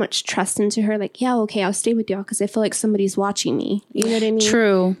put so much trust into her. Like, yeah, okay, I'll stay with y'all because I feel like somebody's watching me. You know what I mean?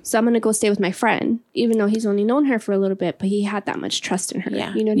 True. So I'm gonna go stay with my friend, even though he's only known her for a little bit, but he had that much trust in her.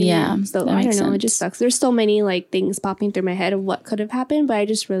 Yeah. You know what I Yeah, mean? So that I don't makes know. It sense. just sucks. There's so many like things popping through my head of what could have happened, but I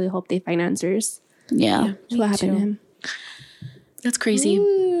just really hope they find answers Yeah. to what happened to him. That's crazy.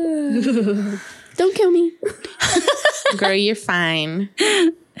 Don't kill me. Girl, you're fine.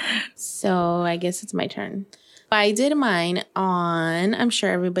 So I guess it's my turn. I did mine on, I'm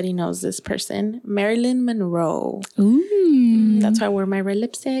sure everybody knows this person, Marilyn Monroe. Ooh. That's why I wear my red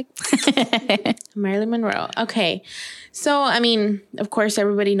lipstick. Marilyn Monroe. Okay. So, I mean, of course,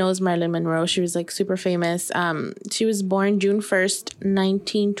 everybody knows Marilyn Monroe. She was like super famous. She was born June 1st,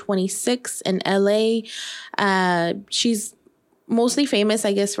 1926 in LA. She's mostly famous,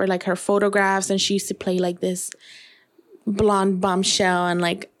 I guess, for like her photographs. And she used to play like this blonde bombshell and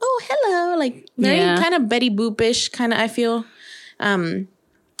like, oh, hello. Like very kind of Betty Boop-ish kind of, I feel.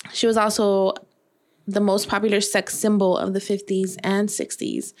 She was also the most popular sex symbol of the 50s and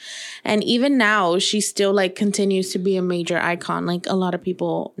 60s. And even now, she still like continues to be a major icon. Like a lot of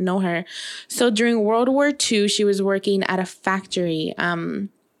people know her. So during World War II, she was working at a factory,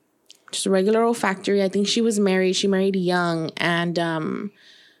 just a regular old factory. I think she was married. She married young and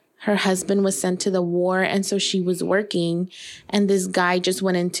her husband was sent to the war. And so she was working and this guy just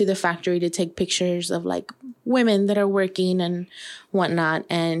went into the factory to take pictures of like women that are working and whatnot.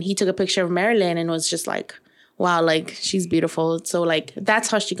 And he took a picture of Marilyn and was just like, wow, like she's beautiful. So like that's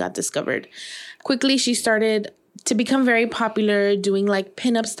how she got discovered. Quickly, she started to become very popular doing like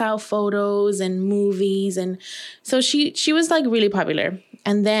pinup style photos and movies. And so she was like really popular.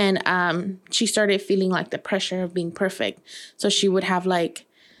 And then she started feeling like the pressure of being perfect. So she would have like,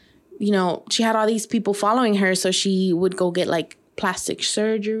 she had all these people following her. So she would go get like plastic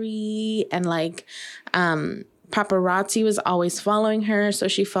surgery and like paparazzi was always following her. So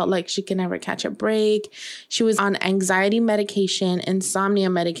she felt like she could never catch a break. She was on anxiety medication, insomnia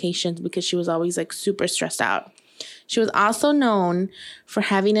medications because she was always like super stressed out. She was also known for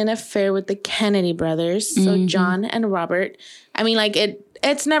having an affair with the Kennedy brothers. So John and Robert. I mean, like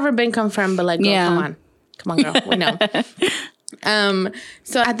it's never been confirmed, but like, girl, come on, girl, we know.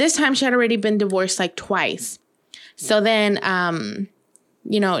 So at this time, she had already been divorced like twice. So then,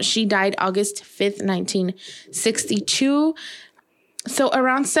 she died August 5th, 1962. So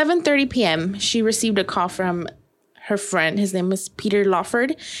around 7:30 p.m., she received a call from her friend. His name was Peter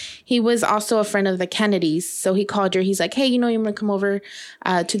Lawford. He was also a friend of the Kennedys. So he called her. He's like, hey, you want to come over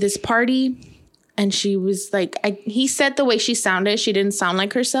to this party? And she was like, he said the way she sounded, she didn't sound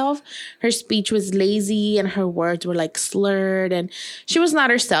like herself. Her speech was lazy and her words were like slurred and she was not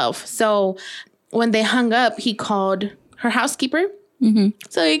herself. So when they hung up, he called her housekeeper. Mm-hmm.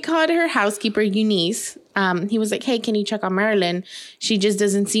 So he called her housekeeper, Eunice. He was like, hey, can you check on Marilyn? She just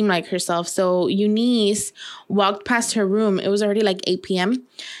doesn't seem like herself. So Eunice walked past her room. It was already like 8 p.m.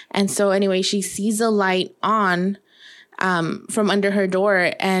 And so anyway, she sees a light on from under her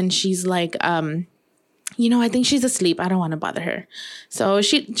door. And she's like, I think she's asleep. I don't want to bother her. So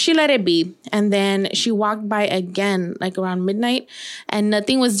she let it be. And then she walked by again, like around midnight, and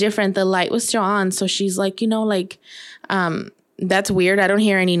nothing was different. The light was still on. So she's like, that's weird. I don't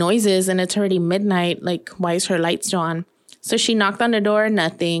hear any noises and it's already midnight. Like, why is her light still on? So she knocked on the door,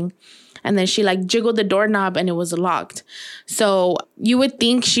 nothing. And then she like jiggled the doorknob and it was locked. So you would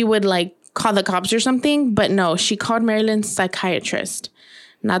think she would like call the cops or something, but no, she called Marilyn's psychiatrist.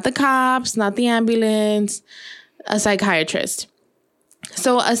 Not the cops, not the ambulance, a psychiatrist.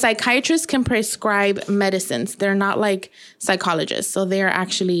 So a psychiatrist can prescribe medicines. They're not like psychologists. So they're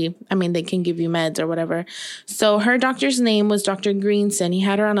actually, they can give you meds or whatever. So her doctor's name was Dr. Greenson. He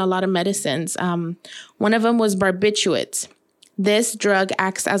had her on a lot of medicines. One of them was barbiturates. This drug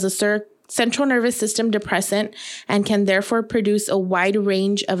acts as a central nervous system depressant and can therefore produce a wide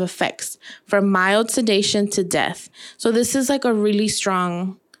range of effects from mild sedation to death. So this is like a really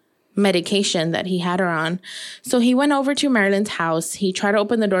strong medication that he had her on. So he went over to Marilyn's house. He tried to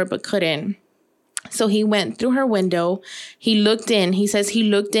open the door but couldn't. So he went through her window. He looked in. He says he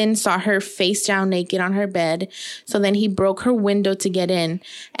looked in, saw her face down naked on her bed. So then he broke her window to get in.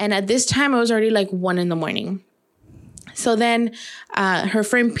 And at this time, it was already like 1 a.m. So then her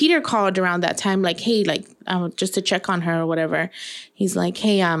friend Peter called around that time, like, hey, like, just to check on her or whatever. He's like,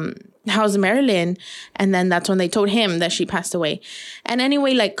 hey, how's Marilyn? And then that's when they told him that she passed away. And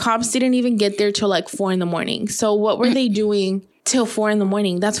anyway, like, cops didn't even get there till like 4 a.m. So what were they doing till 4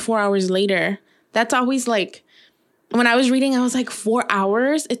 a.m? That's 4 hours later. That's always like, when I was reading, I was like, 4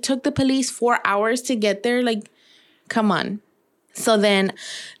 hours? It took the police 4 hours to get there? Like, come on. So then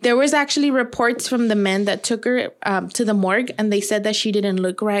there was actually reports from the men that took her to the morgue, and they said that she didn't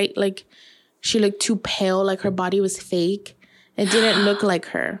look right. Like, she looked too pale, like her body was fake. It didn't look like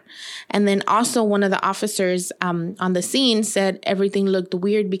her. And then also one of the officers on the scene said everything looked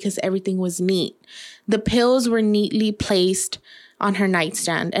weird because everything was neat. The pills were neatly placed on her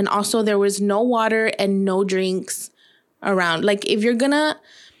nightstand. And also there was no water and no drinks around. Like, if you're gonna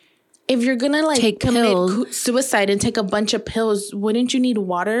like commit suicide and take a bunch of pills, wouldn't you need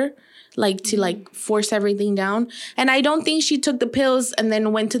water, like, to like force everything down? And I don't think she took the pills and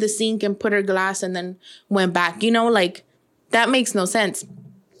then went to the sink and put her glass and then went back. Like, that makes no sense.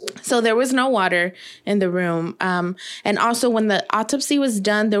 So there was no water in the room. And also when the autopsy was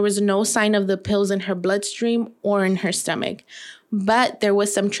done, there was no sign of the pills in her bloodstream or in her stomach. But there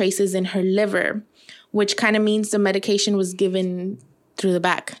was some traces in her liver, which kind of means the medication was given through the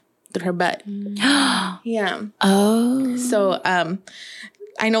back, through her butt. Yeah. Oh. So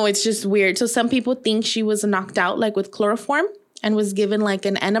I know it's just weird. So some people think she was knocked out like with chloroform and was given like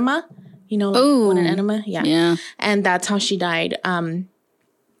an enema. Like an enema. Yeah. And that's how she died. And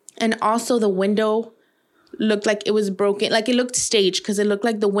also the window looked like it was broken. Like, it looked staged because it looked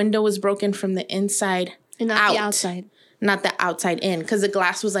like the window was broken from the inside and not the outside. Not the outside in, because the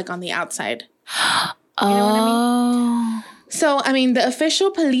glass was like on the outside. You know what I mean? So, the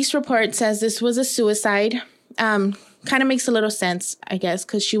official police report says this was a suicide. Kind of makes a little sense, I guess,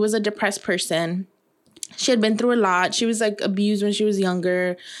 because she was a depressed person. She had been through a lot. She was like abused when she was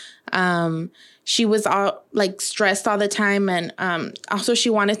younger. She was all like stressed all the time. And also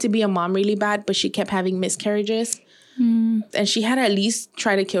she wanted to be a mom really bad, but she kept having miscarriages. And she had at least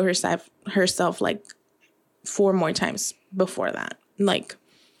tried to kill herself like 4 more times before that. Like,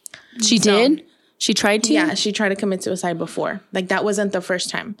 she did? She tried to? Yeah, she tried to commit suicide before. Like, that wasn't the first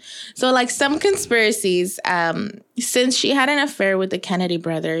time. So, like, some conspiracies, since she had an affair with the Kennedy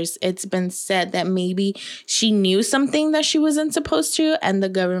brothers, it's been said that maybe she knew something that she wasn't supposed to, and the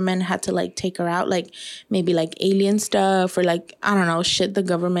government had to, like, take her out. Like, maybe, like, alien stuff or, like, I don't know, shit the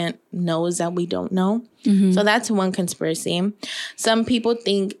government knows that we don't know. Mm-hmm. So that's one conspiracy. Some people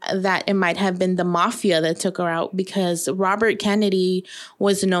think that it might have been the mafia that took her out because Robert Kennedy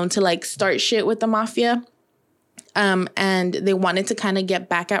was known to like start shit with the mafia. And they wanted to kind of get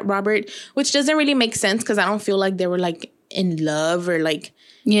back at Robert, which doesn't really make sense because I don't feel like they were like in love or like,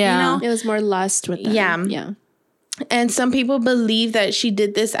 Yeah. It was more lust with them. Yeah. Yeah. And some people believe that she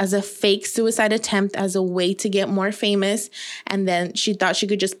did this as a fake suicide attempt as a way to get more famous. And then she thought she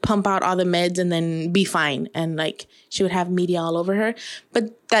could just pump out all the meds and then be fine. And like she would have media all over her.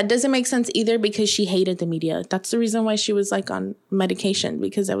 But that doesn't make sense either because she hated the media. That's the reason why she was like on medication,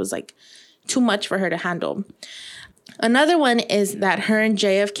 because it was like too much for her to handle. Another one is that her and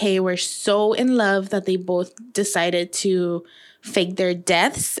JFK were so in love that they both decided to fake their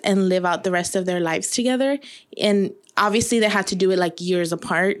deaths and live out the rest of their lives together. And obviously they had to do it like years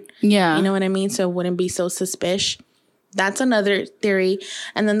apart. Yeah. You know what I mean? So it wouldn't be so suspicious. That's another theory.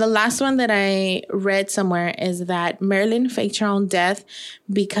 And then the last one that I read somewhere is that Marilyn faked her own death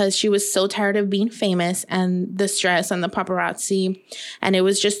because she was so tired of being famous and the stress and the paparazzi. And it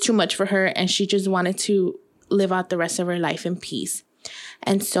was just too much for her. And she just wanted to live out the rest of her life in peace.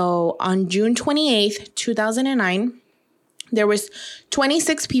 And so on June 28th, 2009, there was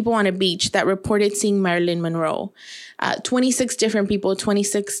 26 people on a beach that reported seeing Marilyn Monroe. 26 different people,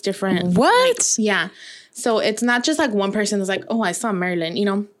 26 different... What? Like, yeah. So it's not just like one person is like, oh, I saw Marilyn, you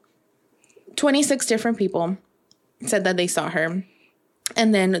know. 26 different people said that they saw her.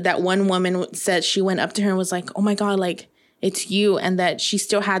 And then that one woman said she went up to her and was like, oh my God, like, it's you. And that she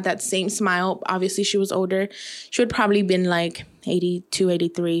still had that same smile. Obviously, she was older. She would probably been like 82,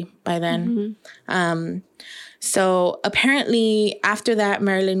 83 by then. Mm-hmm. So apparently after that,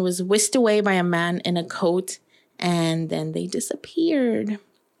 Marilyn was whisked away by a man in a coat and then they disappeared.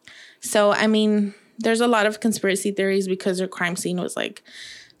 So, I mean, there's a lot of conspiracy theories because her crime scene was like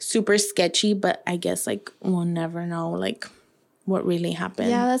super sketchy, but I guess like we'll never know like what really happened.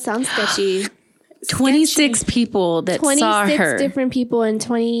 Yeah, that sounds sketchy. 26 people that saw 26 her. different people in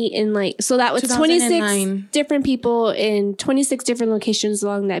 20 in like, so that was 26 2009. different people in 26 different locations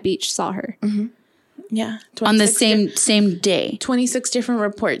along that beach saw her. Mm-hmm. Yeah. On the same day. 26 different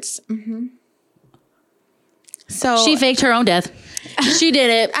reports. Mm-hmm. So She faked her own death. She did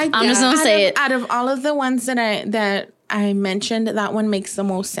it. I'm just going to say it. Out of all of the ones that I mentioned, that one makes the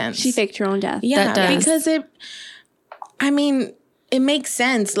most sense. She faked her own death. Yeah, That does. because it makes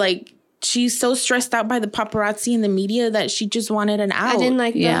sense. Like, she's so stressed out by the paparazzi and the media that she just wanted an out. And then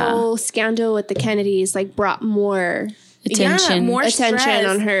like the Yeah. whole scandal with the Kennedys like brought more Attention. more attention stress.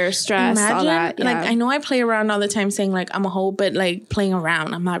 on her, stress, all that. Yeah. Like, I know I play around all the time saying like I'm a hoe, but like playing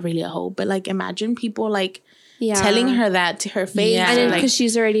around, I'm not really a hoe. But like imagine people like telling her that to her face. Yeah. and then like, because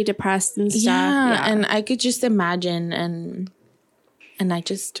she's already depressed and stuff. yeah, and I could just imagine and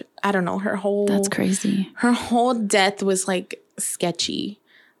I don't know, That's crazy. her whole death was like sketchy.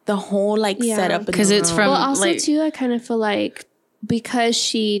 The whole like setup, Because it's from Well, also like, too, I kind of feel like because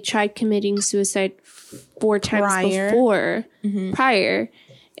she tried committing suicide 4 times prior,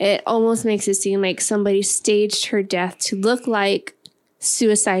 it almost makes it seem like somebody staged her death to look like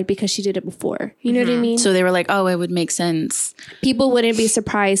suicide because she did it before. You know what I mean? so they were like, oh, it would make sense. People wouldn't be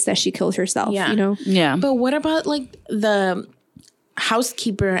surprised that she killed herself. Yeah. You know? Yeah. But what about like the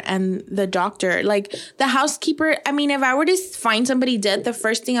housekeeper and the doctor? Like the housekeeper, I mean, if I were to find somebody dead, the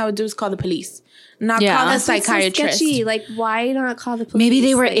first thing I would do is call the police, not Yeah. call the That's so psychiatrist. sketchy. Like, why not call the police? Maybe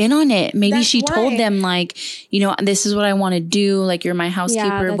they were Like, in on it. Maybe That's she told why. them like, you know, this is what I want to do. Like, you're my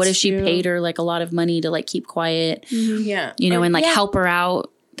housekeeper. What that's if she true. paid her like a lot of money to like keep quiet, Yeah, you know, Or- and like yeah. help her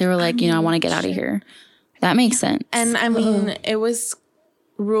out? They were like, you know, I want to get out of here. That makes sense. And I mean, it was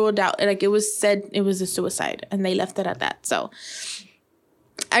ruled out. Like it was said it was a suicide, and they left it at that. So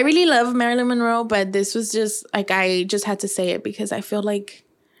I really love Marilyn Monroe, but this was just like I just had to say it because I feel like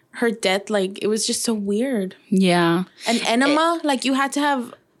her death, like it was just so weird. yeah, An enema, like you had to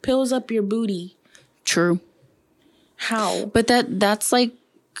have pills up your booty. true. How? But that's like,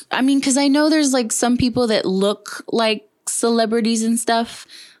 I mean, because I know there's like some people that look like celebrities and stuff,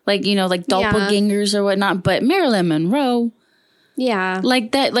 like, you know, like doppelgangers or whatnot. But Marilyn Monroe, Yeah.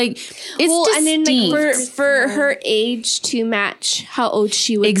 like that, like it's Well, and then like distinct. for her age to match how old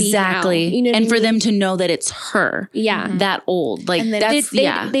she would Exactly. be now. You know what and I for mean? them to know that it's her. Yeah. That old. Like And then that's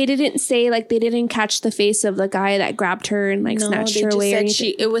They didn't say like they didn't catch the face of the guy that grabbed her and like snatched they her just away. Or said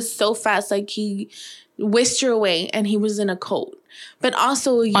anything. it was so fast, like he whisked her away and he was in a coat. But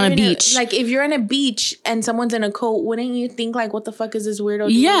also you're On a in beach. like if you're in a beach and someone's in a coat, wouldn't you think like what the fuck is this weirdo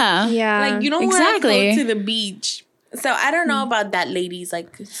doing? Yeah. Yeah. Like you don't Exactly. wear a coat to the beach. So I don't know about that lady's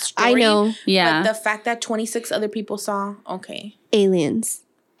like story. I know. Yeah. But the fact that 26 other people saw, okay. Aliens.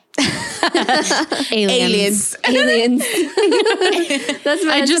 Aliens. Aliens. That's what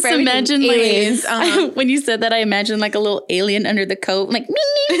I just imagine like Aliens, when you said that, I imagined like a little alien under the coat, like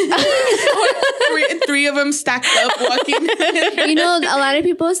three of them stacked up walking. You know, a lot of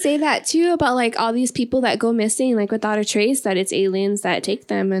people say that too about like all these people that go missing like without a trace, that it's aliens that take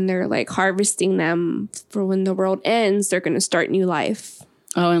them and they're like harvesting them for when the world ends, they're going to start new life.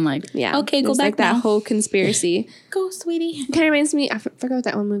 Oh, and like, Yeah. okay, go There's back like that now. whole conspiracy. Go, sweetie. Kind of reminds me, I forgot what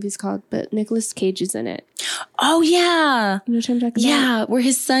that one movie's called, but Nicolas Cage is in it. Oh yeah, You know what I'm talking about? yeah, where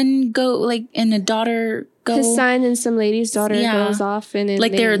his son go like and a daughter go. His son and some lady's daughter Yeah. goes off and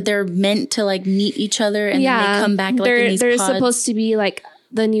like they're meant to like meet each other and then they come back like in these they're pods. supposed to be like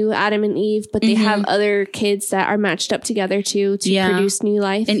the new Adam and Eve, but they have other kids that are matched up together too to Yeah. produce new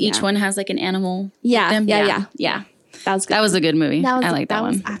life. and each one has like an animal. with Yeah, them. yeah. That was good. was a good movie. That was, I like that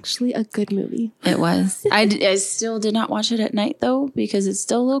was one. actually a good movie. It was. I still did not watch it at night though because it's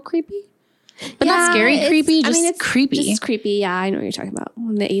still a little creepy. But not scary it's- creepy, I just mean, it's creepy. Just creepy. Yeah, I know what you're talking about.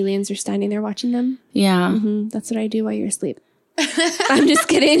 When the aliens are standing there watching them. Yeah. That's what I do while you're asleep. I'm just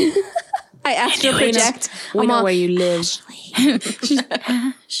kidding. I astral project. We know where you live.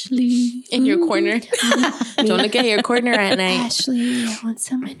 Ashley. In your corner. Don't look at your corner at night. Ashley, I want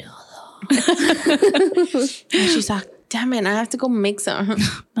some Manolo. And she's like, damn it, I have to go make some.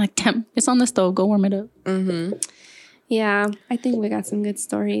 Like, damn, it's on the stove. Go warm it up. Yeah, I think we got some good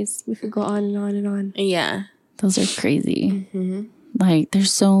stories. We could go on and on and on. Yeah. Those are crazy. Like,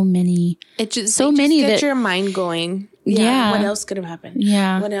 there's so many. It just So it just many get that- your mind going. Yeah. What else could have happened?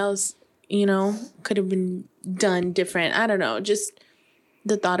 Yeah. What else, could have been done different? I don't know. Just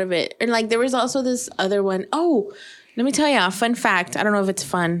the thought of it. And like there was also this other one. Oh, let me tell you a fun fact. I don't know if it's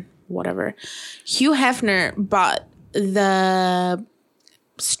fun. Whatever. Hugh Hefner bought the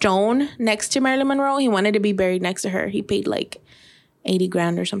stone next to Marilyn Monroe. He wanted to be buried next to her. He paid like 80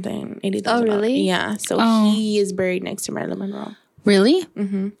 grand or something. 80,000. Oh, really? Yeah. So he is buried next to Marilyn Monroe. Really?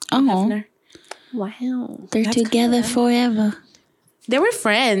 Mm-hmm. Oh, Hefner. Wow. they're together forever. They were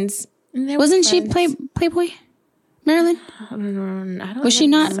friends. Wasn't she Playboy? Marilyn? I don't know. Was she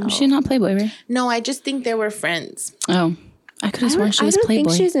not? Was she not Playboy? Right? No, I just think they were friends. Oh, I could have sworn she I was don't Playboy.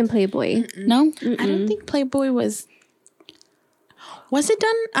 think she was in Playboy. No, I don't think Playboy was. Was it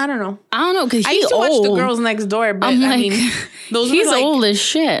done? I don't know. I don't know because I he's used to old. watch The Girls Next Door, but I'm I like, mean, those he's were like, old as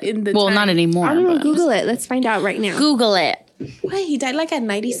shit. in the Well, time. not anymore. I don't know. but- Google it. Let's find out right now. Google it. Wait, he died like at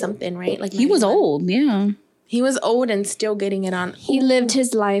 90 something, right? Like He was 91. old. Yeah. He was old and still getting it on. He lived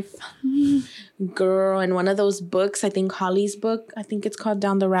his life. Girl, in one of those books, I think Holly's book, I think it's called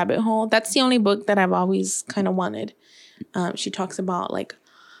Down the Rabbit Hole. That's the only book that I've always kind of wanted. She talks about like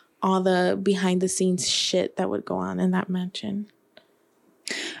all the behind the scenes shit that would go on in that mansion.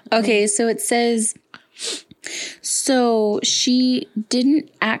 Okay, so it says, so she didn't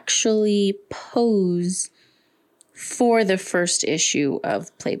actually pose for the first issue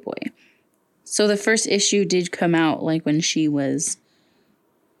of Playboy. So the first issue did come out like when she was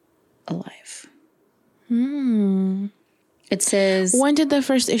alive. It says, When did the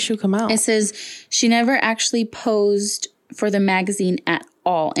first issue come out? it says she never actually posed for the magazine at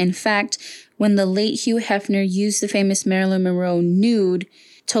all. In fact, when the late Hugh Hefner used the famous Marilyn Monroe nude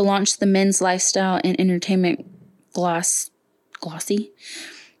to launch the men's lifestyle and entertainment glossy.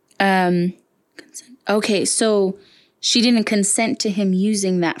 Okay, so she didn't consent to him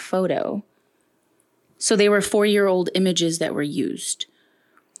using that photo. So they were 4-year-old images that were used.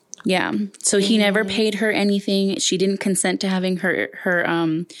 Yeah. So he never paid her anything. She didn't consent to having her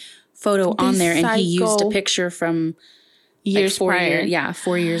photo on there, and he used a psycho. picture from Years 4 prior. years. Yeah,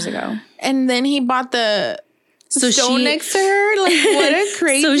 4 years ago. And then he bought the So stone she- next to her. Like, what a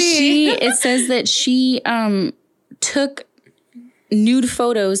crazy. So it says that she took nude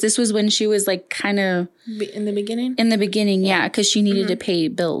photos. This was when she was like kind of In the beginning? in the beginning, yeah, because she needed to pay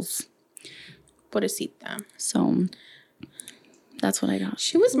bills. Pobrecita. So that's what I got.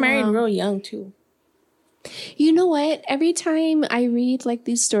 She was married real young, too. You know what? Every time I read like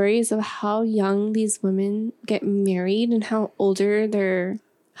these stories of how young these women get married and how older their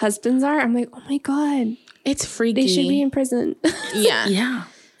husbands are, I'm like, oh my God, It's freaky. they should be in prison. Yeah. Yeah,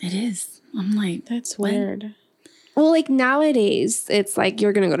 it is. I'm like, That's weird. Well, like nowadays, it's like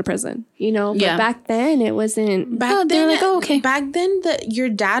you're going to go to prison, you know? But Yeah. back then, it wasn't. Back they're then, like, oh, okay. Back then, your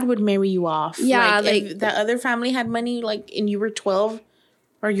dad would marry you off. Yeah, if the other family had money, like, and you were 12,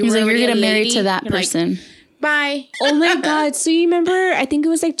 or you he's were like, you're already getting a married lady, to that you're like, person. bye. Oh my God. So you remember, I think it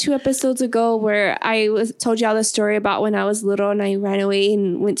was like 2 episodes ago where I told y'all the story about when I was little and I ran away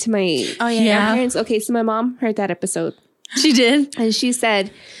and went to my grandparents. Okay, so my mom heard that episode She did. and she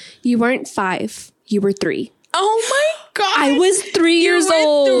said, you weren't 5, you were 3. Oh my God. I was 3 years were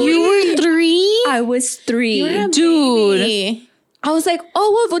old. You were 3? I was 3. You're a Dude. baby. I was like,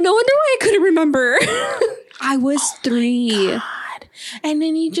 oh, well, no wonder why I couldn't remember. I was 3. God. And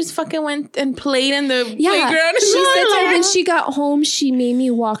then you just fucking went and played in the Yeah. playground. She said that when she got home, she made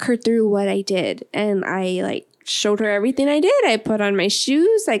me walk her through what I did. And I like showed her everything I did. I put on my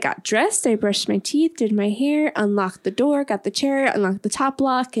shoes. I got dressed. I brushed my teeth, did my hair, unlocked the door, got the chair, unlocked the top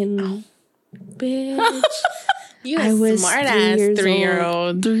lock, and Bitch. You I a was smart 3 ass years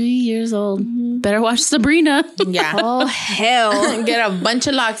 3-year-old. 3 years old. Better watch Sabrina. Yeah. oh hell. Get a bunch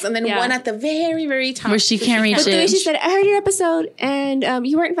of locks and then Yeah. one at the very, very top. Where she can't reach But the way it. she said, I heard your episode, and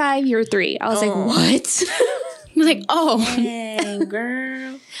you weren't 5, you were 3. I was like, what? I'm like, oh. Dang,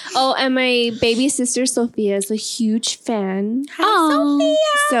 girl. Oh, and my baby sister Sophia is a huge fan. Oh.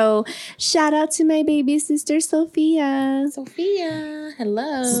 So shout out to my baby sister Sophia. Sophia.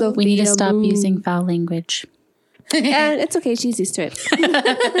 Hello. Sophia We need to stop Moon. using foul language. And it's okay, she's used to it.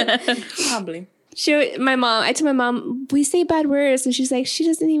 Probably. I told my mom, we say bad words, and she's like, she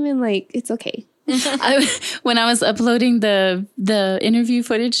doesn't even like, it's okay. When I was uploading the interview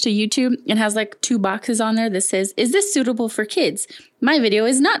footage to YouTube, it has like 2 boxes on there that says, is this suitable for kids? My video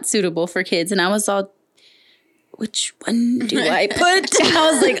is not suitable for kids. And I was all, which one do I put?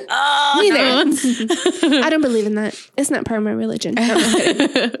 I was like, oh. Neither. I don't believe in that. It's not part of my religion. No, I'm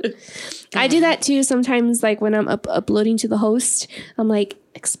kidding. I do that too sometimes, like when I'm uploading to the host, I'm like,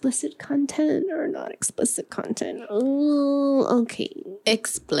 explicit content or not explicit content? Oh, okay.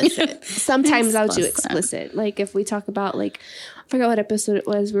 Explicit. Sometimes I'll do explicit. Like if we talk about like, I forgot what episode it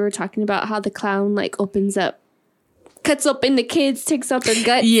was. We were talking about how the clown like cuts open the kids, takes out their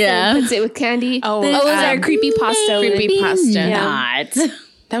guts, Yeah. and puts it with candy. Oh, it was our creepy pasta. Creepypasta. Not.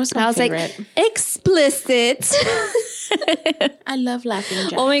 That was my I was favorite. like, explicit. I love laughing.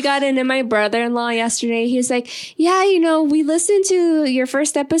 Jack. Oh my God. And then my brother-in-law yesterday, he was like, yeah, we listened to your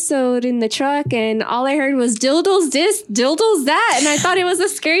first episode in the truck and all I heard was dildos this, dildos that. And I thought it was a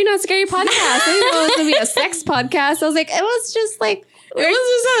Scary Not Scary podcast. I didn't know it was going to be a sex podcast. I was like, it was just like, It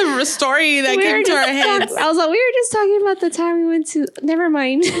was just a story that came to our heads. I was like, we were just talking about the time we went to, never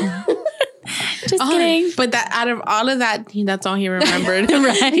mind. Just kidding. But that out of all of that, that's all he remembered.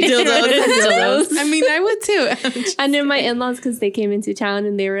 Right. Dildos. I mean, I would too. And then my in-laws, because they came into town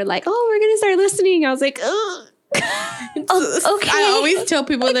and they were like, oh, we're going to start listening. I was like, ugh. Okay. I always tell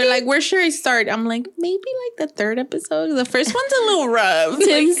people, they're like, where should I start? I'm like, maybe like the 3rd episode. The first one's a little rough.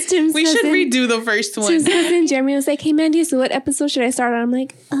 Tim's We should cousin- redo the first one. Tim's cousin Jeremy was like, hey, Mandy, so what episode should I start on? I'm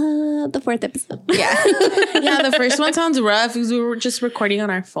like, the 4th episode. Yeah. Yeah, the first one sounds rough because we were just recording on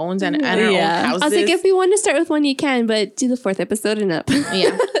our phones and at our own Yeah. houses. I was like, if you want to start with one, you can, but do the 4th episode and up.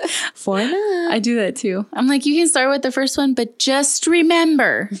 yeah. For now. I do that too. I'm like, you can start with the first one, but just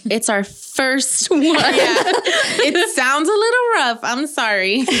remember, it's our first one. Yeah. It sounds a little rough. I'm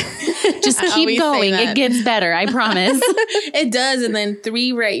sorry. Just keep always say going. that. It gets better. I promise. It does. And then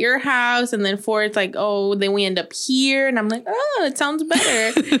 3, we're at your house. And then 4, it's like, oh, then we end up here. And I'm like, oh, it sounds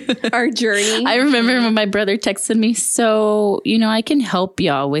better. Our journey. I remember when my brother texted me, so, I can help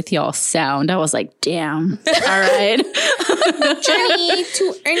y'all with y'all sound. I was like, damn. All right. Journey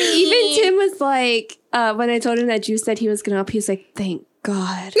to Ernie. Even Tim was like, when I told him that Juice said he was going to help, he was like, thank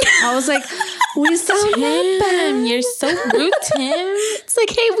God. I was like, we sound not bad. You're so rude, Tim. It's like,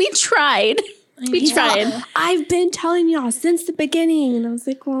 hey, we tried. We tried. I've been telling y'all since the beginning. And I was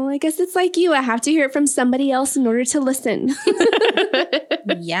like, well, I guess it's like you. I have to hear it from somebody else in order to listen.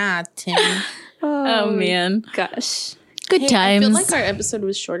 Yeah, Tim. Oh, man. Gosh. Good Hey, times. I feel like our episode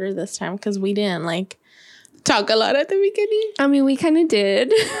was shorter this time because we didn't talk a lot at the beginning. I mean, we kind of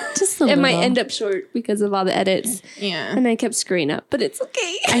did. Just a It might little. end up short because of all the edits. Yeah. And I kept screwing up, but it's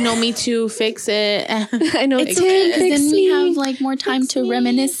okay. I know, me too. Fix it. I know It's Tim, okay. fix Then me. we have more time to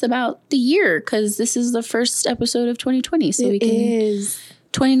reminisce about the year because this is the first episode of 2020. So we It can. is.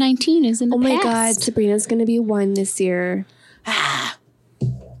 2019 is in the Oh my past. God, Sabrina's going to be 1 this year.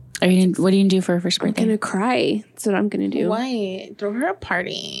 What are you gonna do for her first I'm birthday? going to cry. That's what I'm going to do. Why? Throw her a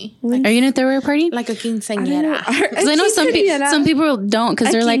party. Are you gonna throw her a party? Like a I don't know. quinceañera. Because I know some people don't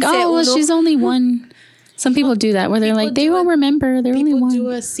because they're like, quince oh, well, uno. she's only 1. Some people do that where they're People like, they do won't it- remember. They're only People 1. do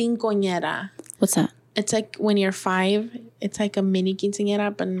a cincoñera. What's that? It's like when you're 5, it's like a mini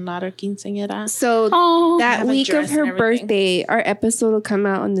quinceañera, but not a quinceañera. So Oh, that have a week of dress and her everything. birthday, our episode will come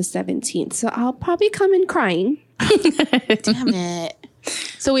out on the 17th. So I'll probably come in crying. Damn it.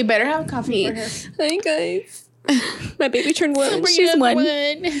 So we better have coffee for her. Hi, guys. My baby turned 1. She's 1.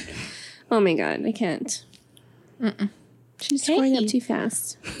 Oh my God, I can't. She's growing up too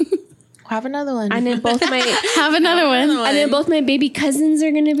fast. Have another one. And then both my Have another one. and then both my baby cousins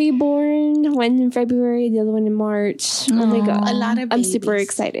are gonna be born. One in February, the other one in March. Oh my god! a lot of I'm babies. super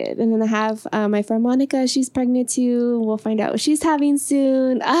excited. And then I have my friend Monica. She's pregnant too. We'll find out what she's having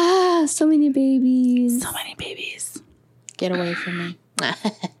soon. So many babies. So many babies. Get away from me.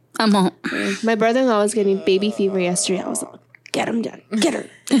 I'm on. My brother-in-law was getting baby fever yesterday. I was like, get him done. Get her.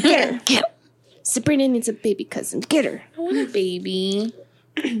 Get her. Get 'em. Sabrina needs a baby cousin. Get her. I want a baby.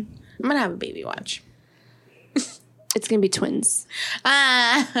 I'm gonna have a baby. Watch. It's gonna be twins.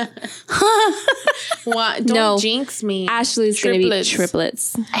 What? Don't No. jinx me. Ashley's Triplets. gonna be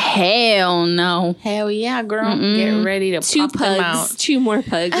triplets. Hell no. Hell yeah, girl. Get ready to Two pop them pugs. out. 2 more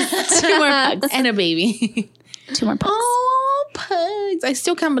pugs. 2 more pugs. And a baby. 2 more pugs. Oh, pugs. I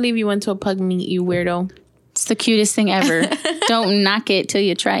still can't believe you went to a pug meet, you weirdo. It's the cutest thing ever. Don't knock it till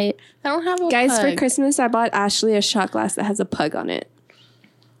you try it. I don't have a Guys, pug. for Christmas, I bought Ashley a shot glass that has a pug on it.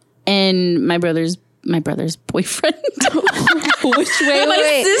 And my brother's boyfriend. Which way?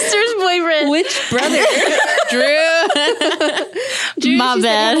 My sister's boyfriend. Which brother? Drew. My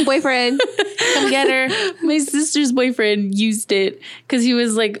bad. Boyfriend. Come get her. My sister's boyfriend used it because he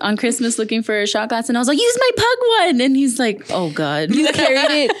was like on Christmas looking for a shot glass, and I was like, "Use my pug one," and he's like, "Oh God, You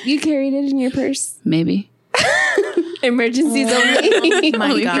carried it. You carried it in your purse. maybe." Emergencies only. Oh my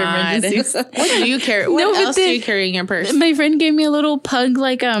Only for God. emergencies. What do you carry? What No, but else do you carry in your purse? My friend gave me a little pug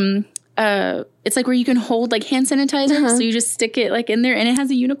like it's like where you can hold like hand sanitizer, so you just stick it like in there, and it has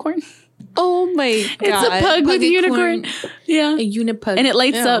a unicorn. Oh my god! It's a pug with a unicorn. Yeah, A unipug. and it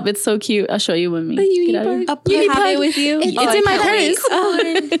lights Ew. up. It's so cute. I'll show you when we A get out of here. unipug. You have it with you. It's Oh, I in my can't wait. purse.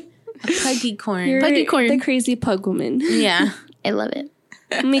 Oh. A puggy corn. You're Puggy corn. the crazy pug woman. Yeah. I love it.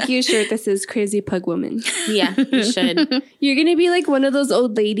 I'll make you a shirt that says crazy pug woman. Yeah, you should. You're gonna be like one of those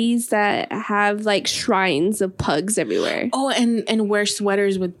old ladies that have like shrines of pugs everywhere. Oh, and wear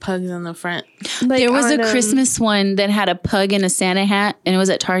sweaters with pugs on the front. Like There was on, a Christmas one that had a pug in a Santa hat, and it was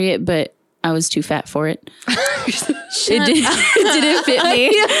at Target, but I was too fat for it. It didn't fit me.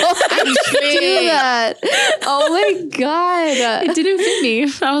 do that. Oh my god! It didn't fit me.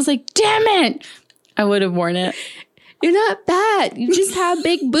 I was like, damn it. I would have worn it. You're not bad. You just have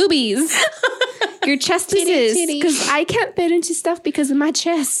big boobies. Your chest is titty. because I can't fit into stuff because of my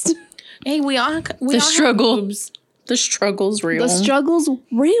chest. Hey, we all The have struggle. boobs. The struggle's real. The struggle's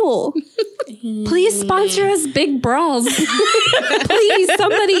real. Please sponsor us big bras. Please,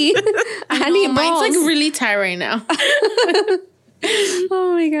 somebody. I need Mine's bras. like really tight right now.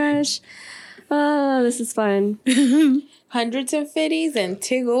 Oh my gosh. Oh, this is fun. Hundreds of fitties and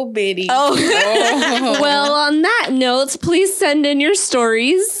tiggle bitties. Well, on that note, please send in your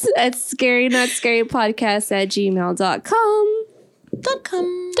stories at scarynotScaryPodcast@gmail.com.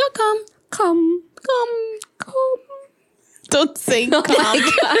 .com. Come. Don't say Oh com.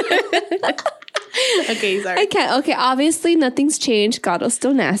 Okay, sorry. I can't. Okay, obviously nothing's changed. God is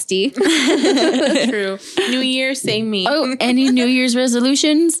still nasty. True. New Year, same me. Oh, any New Year's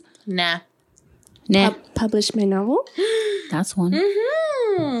resolutions? Nah. Nah. Publish my novel. That's one.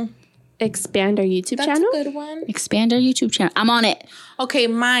 Expand our YouTube That's channel. a good one. Expand our YouTube channel. I'm on it. Okay,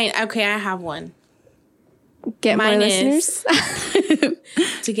 mine. Okay, I have one. Get more Mine listeners.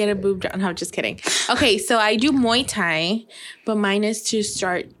 To get a boob job. No, I'm just kidding. Okay, so I do Muay Thai, but mine is to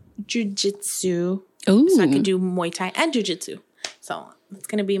start Jiu-Jitsu. Ooh. So I can do Muay Thai and Jiu-Jitsu. So it's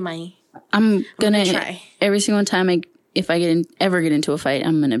going to be my... I'm gonna try. every single time if I ever get into a fight,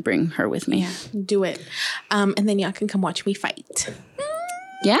 I'm gonna bring her with me. Do it. And then y'all can come watch me fight.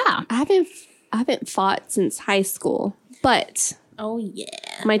 Yeah. I haven't fought since high school, but Oh, yeah.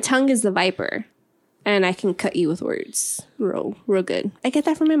 my tongue is the viper, and I can cut you with words real good. I get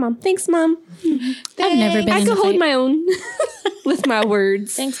that from my mom. Thanks, Mom. I've never been I in can a hold fight. my own with my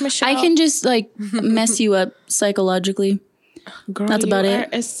words. Thanks, Michelle. I can just like mess you up psychologically. Girl, That's about you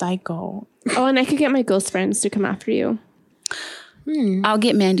it. are a psycho. Oh, and I could get my ghost friends to come after you. I'll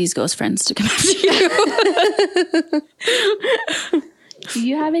get Mandy's ghost friends to come after you. Do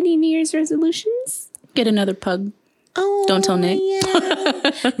you have any New Year's resolutions? Get another pug. Oh, Don't tell Nick.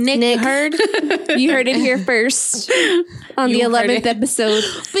 Yeah. Nick heard. You heard it here first on the You heard 11th it. episode.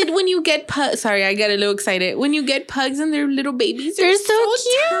 But when you get pugs, sorry, I got a little excited. When you get pugs and they're little babies, they're so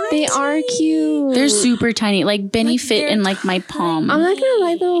cute. They are cute. They're super tiny. Like Benny fit they're in like my palm. I'm not gonna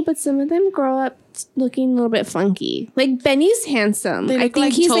lie though, but some of them grow up looking a little bit funky. Like Benny's handsome. They I look think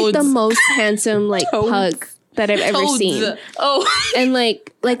like he's like the toads. most handsome like pug that I've ever seen. Oh, And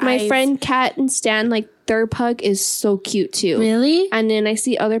like my Eyes. friend Kat and Stan, like their pug is so cute too. Really? And then I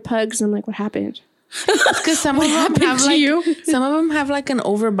see other pugs and I'm like, what happened? Because some of them have like an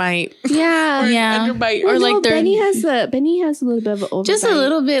overbite. Yeah. Yeah. Underbite. Or Well, like no, they're Benny has a little bit of an overbite. just a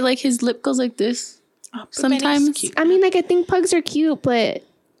little bit, like his lip goes like this. Oh, but Sometimes. Benny's cute. I mean, like, I think pugs are cute, but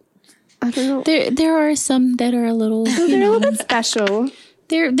I don't know. There are some that are a little, They're a little bit special.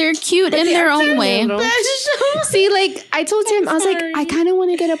 they're cute in their own way. See, like, I told him, I was like, sorry. I kind of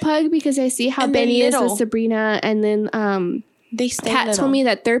want to get a pug because I see how And they're Benny is little. with Sabrina. And then They stay Kat little. told me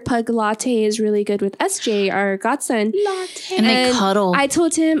that their pug Latte is really good with SJ, our godson. Latte. And they cuddle. I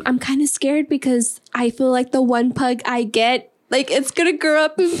told him I'm kind of scared because I feel like the one pug I get, like, it's going to grow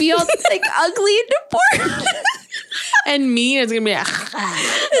up and be all, like, ugly and deformed. And me is gonna be like,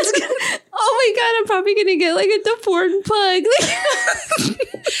 Oh my God, I'm probably going to get, like, a deformed pug.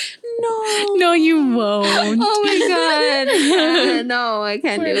 No, you won't. Oh my God. No, I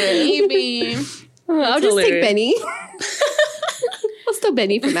can't do it. baby. I'll just hilarious. take Benny. I'll still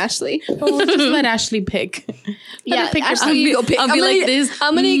Benny from Ashley. Oh, just let Ashley pick. Yeah, pick your Ashley, you go pick. I'll be I'm like gonna, this.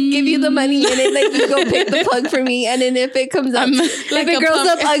 I'm gonna give you the money, and then like you go pick the pug for me, and then if it comes up, if like it a grows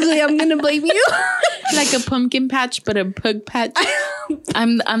up pumpkin. ugly, I'm gonna blame you. Like a pumpkin patch, but a pug patch.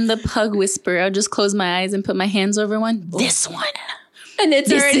 I'm the pug whisperer. I'll just close my eyes and put my hands over one. This one. And it's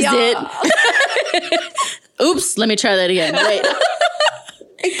This already is off. it. Oops, let me try that again. Wait.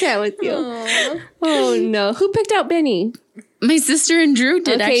 I can't with you. Oh no, who picked out Benny? My sister and Drew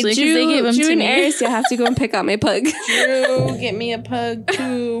did actually because they gave him Drew to and me. Aris, you'll have to go and pick out my pug. Drew, get me a pug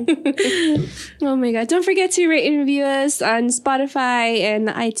too. Oh my God. Don't forget to rate and review us on Spotify and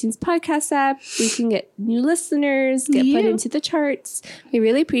the iTunes podcast app. We can get new listeners, get put into the charts. We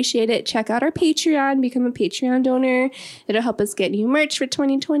really appreciate it. Check out our Patreon, become a Patreon donor. It'll help us get new merch for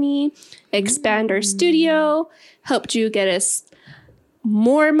 2020, expand our studio, help Drew get us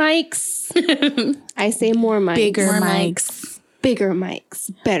more mics. I say more mics. Bigger mics. Bigger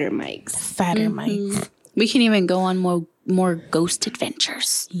mics. Better mics. Fatter mics. We can even go on more ghost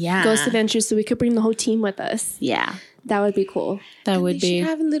adventures. Yeah. Ghost Adventures, so we could bring the whole team with us. Yeah, That would be cool. that would We be. should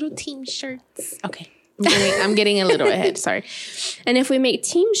have little team shirts. Okay. I'm getting a little ahead. Sorry. And if we make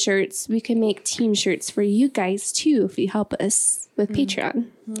team shirts, we can make team shirts for you guys too if you help us with Patreon.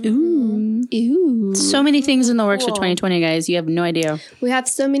 Ooh. Ooh. So many things in the works for 2020, guys. You have no idea. We have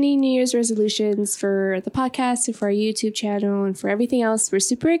so many New Year's resolutions for the podcast and for our YouTube channel and for everything else. We're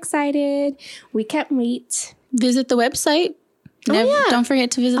super excited. We can't wait. Visit the website. yeah. Don't forget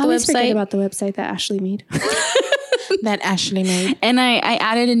to visit I the always forget website. about the website that Ashley made. That Ashley made. And I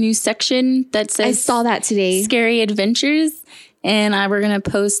added a new section that says I saw that today. Scary Adventures. And we're going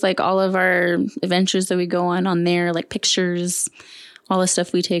to post like all of our adventures that we go on there, like pictures, all the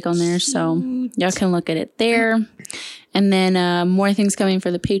stuff we take on there. So y'all can look at it there. And then more things coming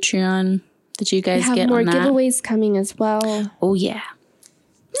for the Patreon that you We guys have get more on that. giveaways coming as well. Oh, yeah.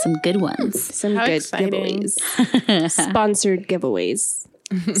 Some good ones. Some How good exciting. giveaways. Sponsored giveaways.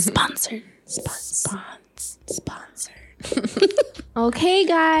 Sponsored. Sponsored. Okay,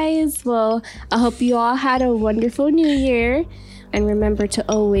 guys. Well, I hope you all had a wonderful new year. And remember to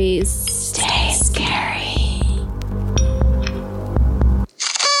always stay scary.